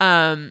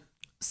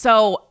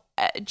 So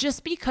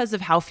just because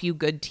of how few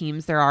good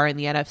teams there are in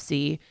the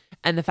NFC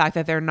and the fact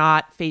that they're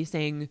not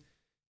facing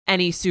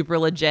any super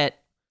legit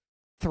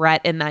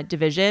threat in that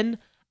division,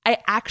 I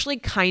actually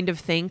kind of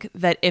think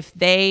that if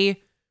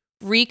they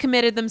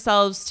recommitted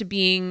themselves to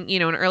being,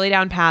 an early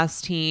down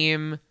pass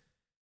team,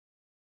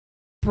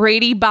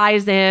 Brady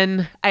buys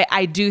in.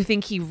 I do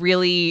think he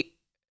really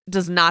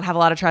does not have a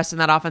lot of trust in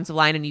that offensive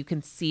line, and you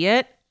can see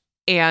it.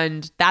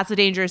 And that's a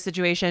dangerous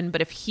situation.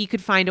 But if he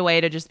could find a way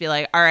to just be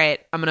like, all right,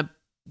 I'm going to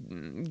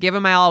give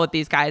him my all with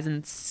these guys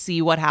and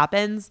see what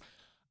happens.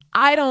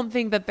 I don't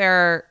think that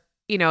they're,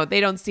 they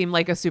don't seem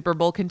like a Super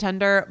Bowl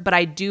contender, but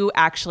I do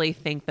actually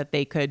think that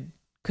they could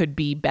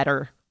be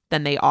better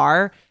than they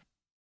are.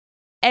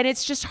 And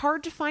it's just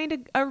hard to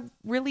find a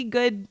really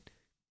good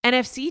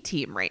NFC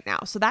team right now.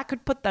 So that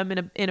could put them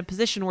in a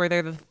position where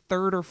they're the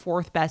third or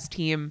fourth best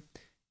team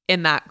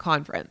in that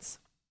conference.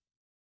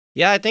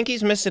 Yeah, I think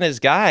he's missing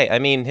his guy. I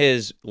mean,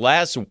 his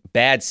last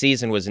bad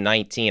season was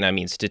 19. I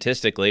mean,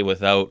 statistically,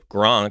 without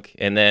Gronk.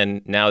 And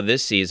then now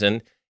this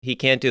season, he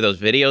can't do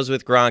those videos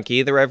with Gronk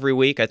either every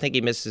week. I think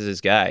he misses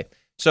his guy.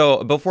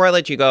 So before I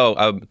let you go,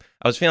 I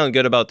was feeling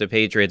good about the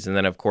Patriots. And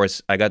then, of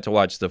course, I got to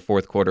watch the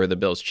fourth quarter of the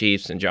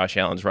Bills-Chiefs, and Josh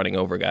Allen's running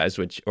over guys,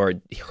 or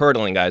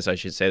hurdling guys, I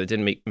should say. That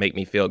didn't make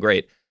me feel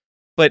great.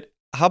 But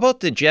how about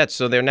the Jets?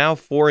 So they're now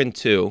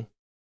 4-2.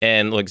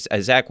 And look,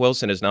 Zach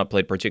Wilson has not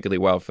played particularly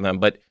well for them.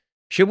 But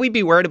should we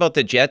be worried about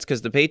the Jets?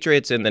 Because the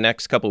Patriots in the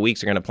next couple of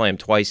weeks are going to play them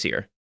twice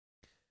here.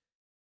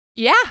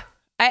 Yeah.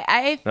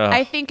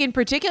 I think in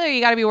particular, you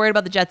got to be worried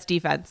about the Jets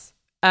defense.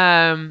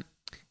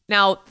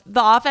 Now,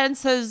 the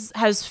offense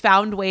has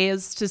found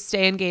ways to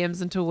stay in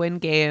games and to win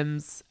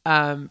games.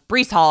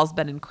 Breece Hall has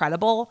been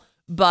incredible,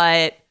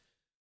 but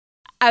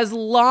as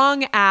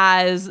long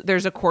as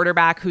there's a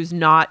quarterback who's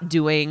not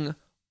doing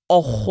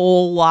a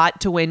whole lot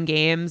to win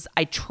games,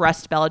 I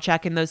trust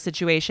Belichick in those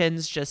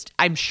situations.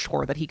 I'm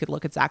sure that he could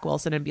look at Zach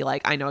Wilson and be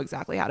like, I know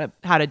exactly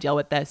how to deal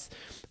with this.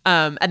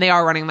 And they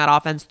are running that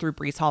offense through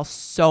Breece Hall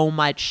so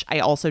much. I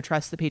also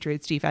trust the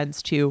Patriots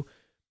defense to,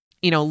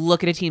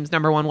 look at a team's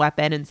number one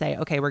weapon and say,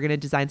 okay, we're going to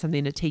design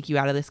something to take you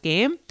out of this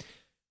game.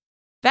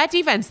 That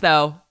defense,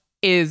 though,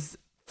 is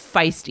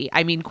feisty.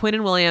 I mean,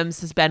 Quinnen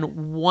Williams has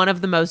been one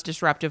of the most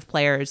disruptive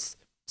players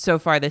so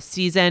far this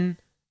season.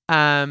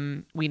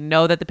 We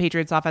know that the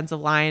Patriots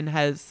offensive line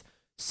has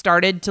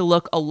started to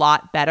look a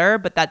lot better,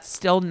 but that's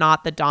still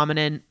not the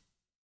dominant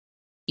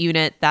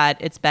unit that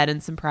it's been in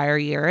some prior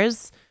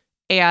years.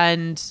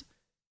 And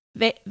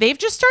they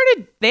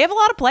have a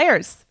lot of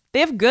players. They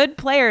have good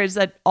players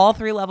at all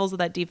three levels of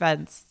that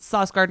defense.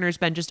 Sauce Gardner's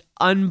been just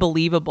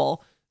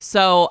unbelievable.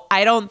 So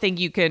I don't think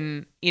you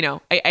can,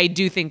 I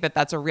do think that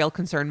that's a real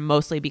concern,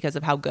 mostly because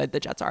of how good the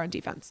Jets are on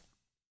defense.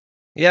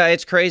 Yeah,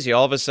 it's crazy.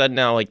 All of a sudden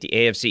now, like, the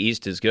AFC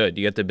East is good.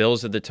 You get the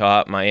Bills at the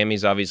top.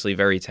 Miami's obviously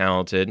very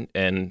talented.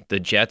 And the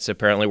Jets,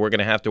 apparently, we're going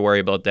to have to worry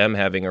about them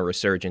having a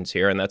resurgence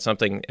here. And that's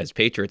something, as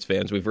Patriots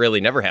fans, we've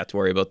really never had to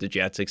worry about the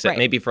Jets, except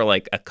maybe for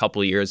like a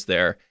couple years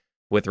there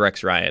with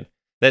Rex Ryan.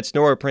 That's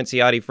Nora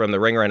Princiotti from the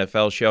Ringer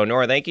NFL show.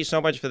 Nora, thank you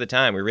so much for the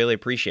time. We really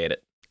appreciate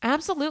it.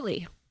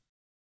 Absolutely.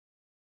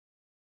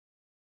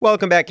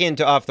 Welcome back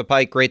into Off the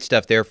Pike. Great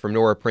stuff there from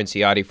Nora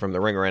Princiotti from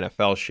the Ringer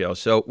NFL show.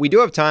 So we do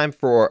have time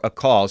for a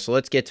call, so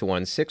let's get to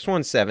one.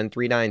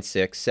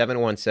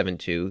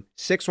 617-396-7172.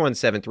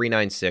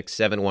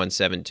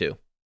 617-396-7172.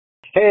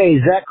 Hey,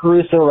 Zach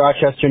Caruso,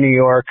 Rochester, New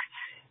York.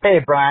 Hey,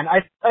 Brian,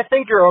 I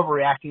think you're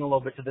overreacting a little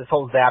bit to this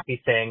whole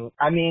Zappe thing.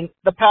 I mean,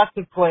 the Pats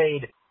have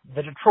played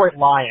the Detroit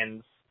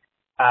Lions,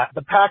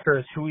 the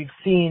Packers, who we've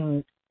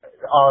seen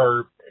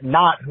are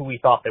not who we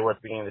thought they were at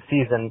the beginning of the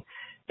season,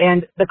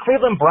 and the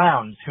Cleveland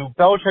Browns, who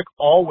Belichick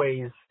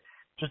always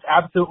just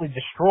absolutely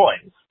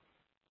destroys.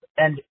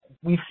 And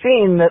we've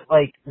seen that,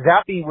 like,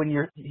 Zappe, when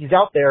he's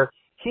out there,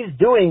 he's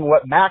doing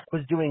what Mac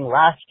was doing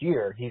last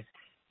year. He's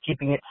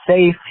keeping it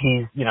safe.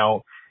 He's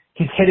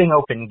hitting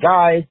open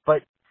guys,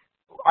 but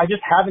I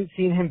just haven't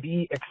seen him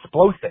be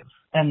explosive.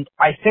 And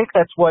I think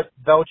that's what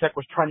Belichick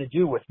was trying to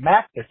do with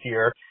Mac this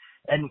year,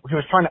 and he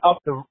was trying to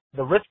up the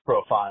risk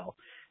profile.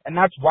 And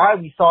that's why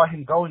we saw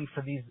him going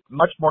for these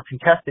much more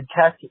contested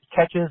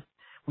catches.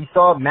 We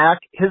saw Mac,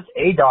 his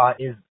ADOT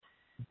is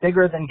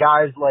bigger than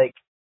guys like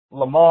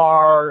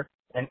Lamar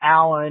and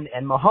Allen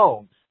and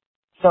Mahomes.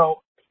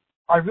 So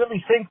I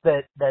really think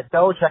that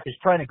Belichick is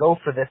trying to go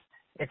for this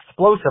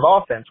explosive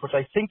offense, which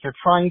I think you're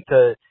trying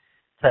to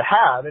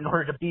have in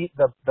order to beat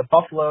the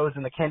Buffaloes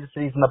and the Kansas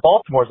Cities and the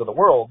Baltimores of the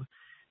world.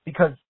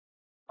 Because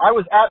I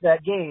was at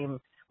that game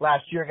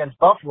last year against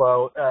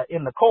Buffalo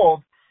in the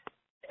cold,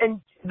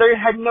 and they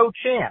had no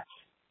chance.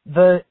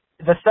 The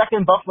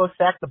second Buffalo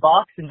stacked the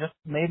box and just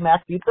made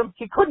Mac beat them,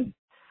 he couldn't.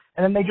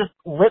 And then they just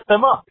lit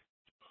them up.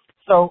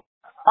 So,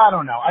 I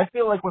don't know. I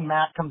feel like when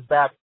Mac comes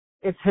back,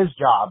 it's his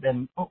job.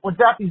 And what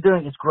Zappe's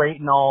doing is great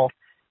and all,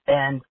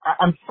 and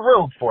I'm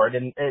thrilled for it.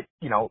 And,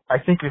 I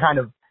think we kind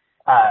of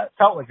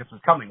felt like this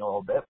was coming a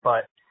little bit,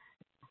 but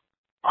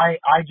I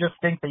just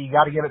think that you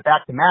got to give it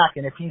back to Mac.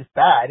 And if he's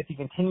bad, if he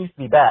continues to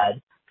be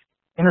bad,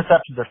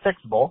 interceptions are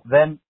fixable,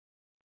 then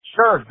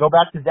sure, go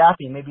back to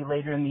Zappe maybe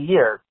later in the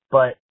year.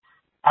 But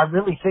I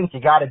really think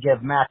you got to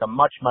give Mac a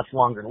much, much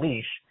longer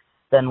leash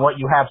than what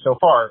you have so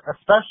far,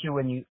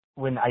 especially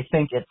when I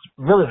think it's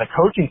really the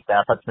coaching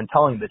staff that's been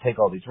telling him to take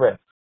all these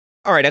risks.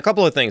 All right, a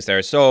couple of things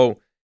there. So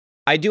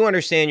I do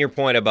understand your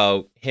point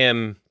about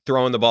him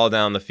throwing the ball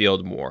down the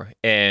field more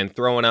and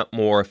throwing up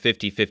more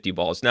 50-50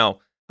 balls. Now,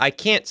 I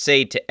can't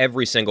say to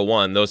every single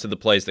one, those are the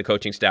plays the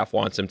coaching staff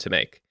wants him to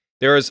make.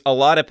 There's a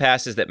lot of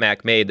passes that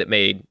Mac made that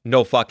made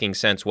no fucking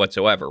sense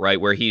whatsoever, right?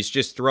 Where he's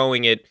just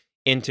throwing it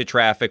into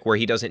traffic where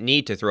he doesn't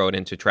need to throw it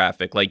into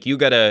traffic. Like, you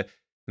got to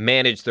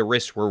manage the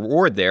risk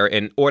reward there.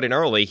 And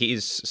ordinarily,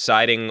 he's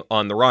siding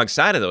on the wrong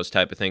side of those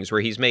type of things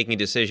where he's making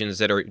decisions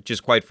that are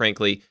just, quite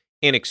frankly,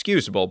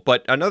 inexcusable.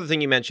 But another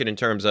thing you mentioned in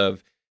terms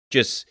of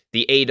just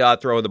the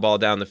A-Dot throwing the ball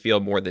down the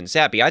field more than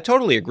Zappe, I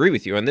totally agree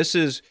with you. And this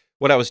is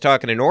what I was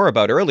talking to Nora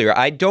about earlier.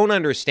 I don't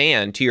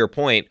understand, to your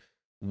point,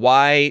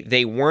 why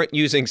they weren't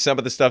using some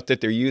of the stuff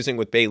that they're using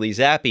with Bailey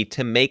Zappe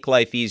to make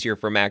life easier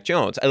for Mac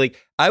Jones.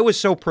 I was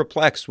so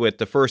perplexed with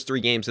the first 3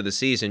 games of the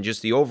season,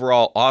 just the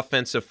overall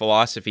offensive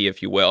philosophy,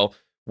 if you will,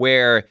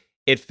 where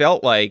it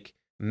felt like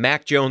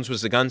Mac Jones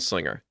was the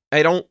gunslinger.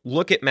 I don't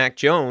look at Mac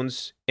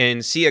Jones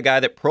and see a guy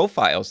that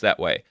profiles that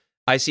way.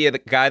 I see a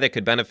guy that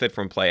could benefit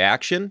from play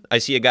action. I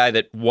see a guy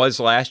that was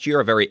last year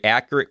a very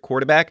accurate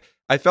quarterback.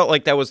 I felt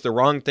like that was the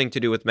wrong thing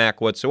to do with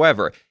Mac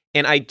whatsoever.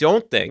 And I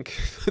don't think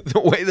the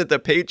way that the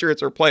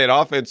Patriots are playing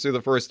offense through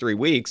the first 3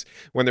 weeks,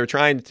 when they're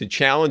trying to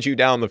challenge you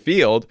down the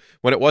field,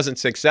 when it wasn't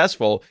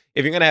successful,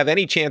 if you're going to have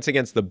any chance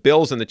against the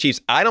Bills and the Chiefs,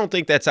 I don't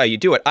think that's how you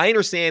do it. I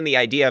understand the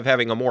idea of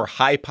having a more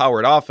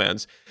high-powered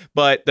offense,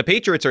 but the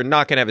Patriots are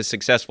not going to have a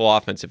successful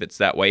offense if it's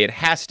that way. It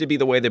has to be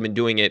the way they've been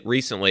doing it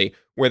recently,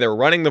 where they're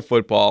running the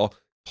football,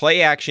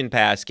 play-action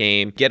pass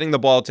game, getting the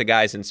ball to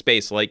guys in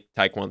space like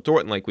Tyquan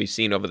Thornton, like we've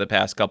seen over the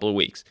past couple of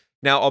weeks.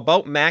 Now,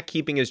 about Mac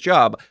keeping his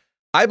job,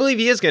 I believe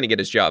he is going to get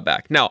his job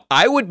back. Now,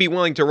 I would be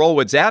willing to roll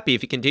with Zappe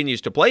if he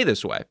continues to play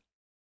this way.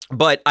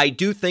 But I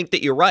do think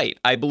that you're right.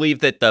 I believe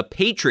that the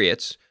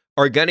Patriots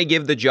are going to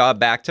give the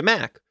job back to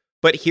Mac.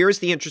 But here's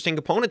the interesting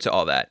component to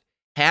all that.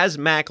 Has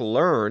Mac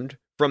learned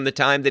from the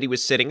time that he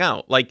was sitting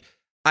out?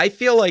 I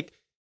feel like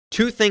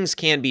 2 things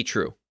can be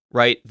true,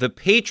 right? The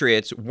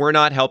Patriots were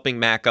not helping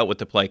Mac out with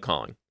the play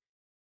calling.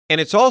 And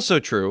it's also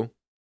true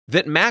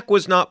that Mac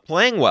was not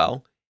playing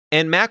well,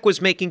 and Mac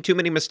was making too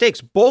many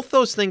mistakes. Both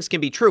those things can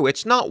be true.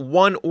 It's not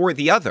one or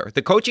the other.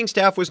 The coaching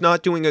staff was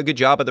not doing a good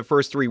job of the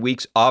first 3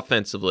 weeks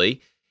offensively,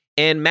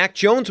 and Mac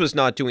Jones was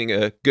not doing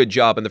a good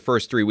job in the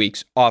first 3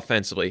 weeks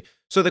offensively.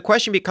 So the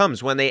question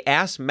becomes, when they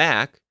ask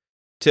Mac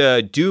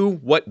to do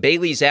what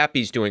Bailey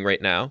Zappe's doing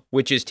right now,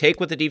 which is take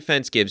what the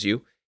defense gives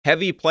you,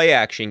 heavy play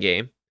action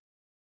game,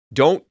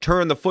 don't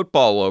turn the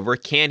football over,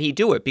 can he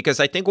do it? Because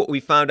I think what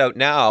we found out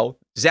now,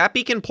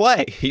 Zappe can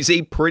play. He's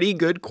a pretty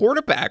good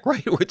quarterback,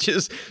 right? Which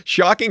is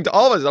shocking to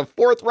all of us. A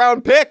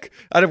 4th-round pick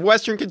out of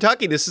Western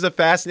Kentucky. This is a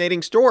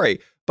fascinating story.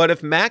 But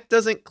if Mac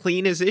doesn't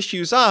clean his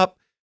issues up,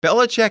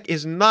 Belichick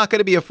is not going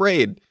to be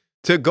afraid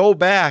to go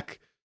back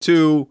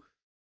to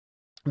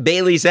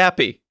Bailey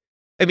Zappe.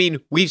 I mean,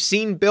 we've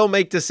seen Bill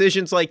make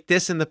decisions like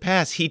this in the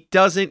past. He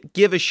doesn't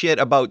give a shit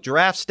about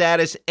draft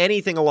status,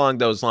 anything along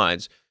those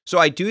lines. So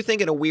I do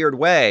think in a weird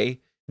way,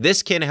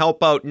 this can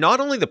help out not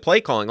only the play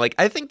calling,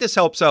 I think this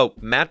helps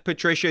out Matt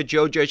Patricia,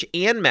 Joe Judge,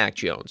 and Mac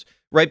Jones,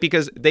 right?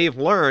 Because they've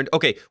learned,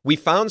 okay, we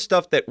found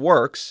stuff that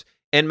works,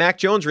 and Mac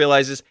Jones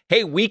realizes,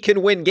 hey, we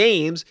can win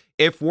games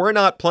if we're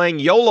not playing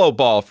YOLO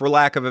ball, for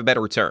lack of a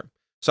better term.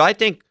 So I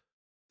think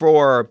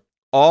for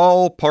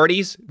all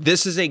parties,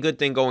 this is a good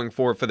thing going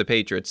forward for the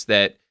Patriots,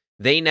 that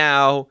they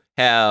now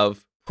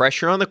have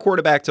pressure on the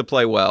quarterback to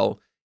play well.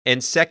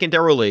 And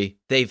secondarily,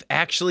 they've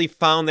actually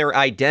found their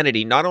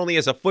identity, not only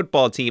as a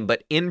football team,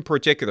 but in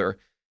particular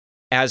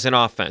as an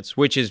offense,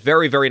 which is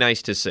very, very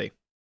nice to see.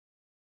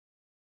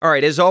 All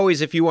right, as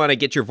always, if you want to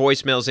get your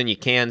voicemails in, you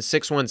can,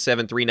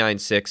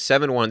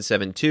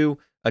 617-396-7172.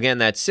 Again,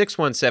 that's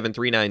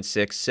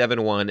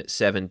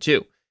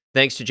 617-396-7172.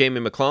 Thanks to Jamie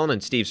McClellan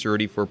and Steve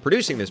Cerruti for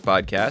producing this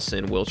podcast,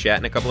 and we'll chat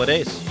in a couple of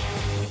days.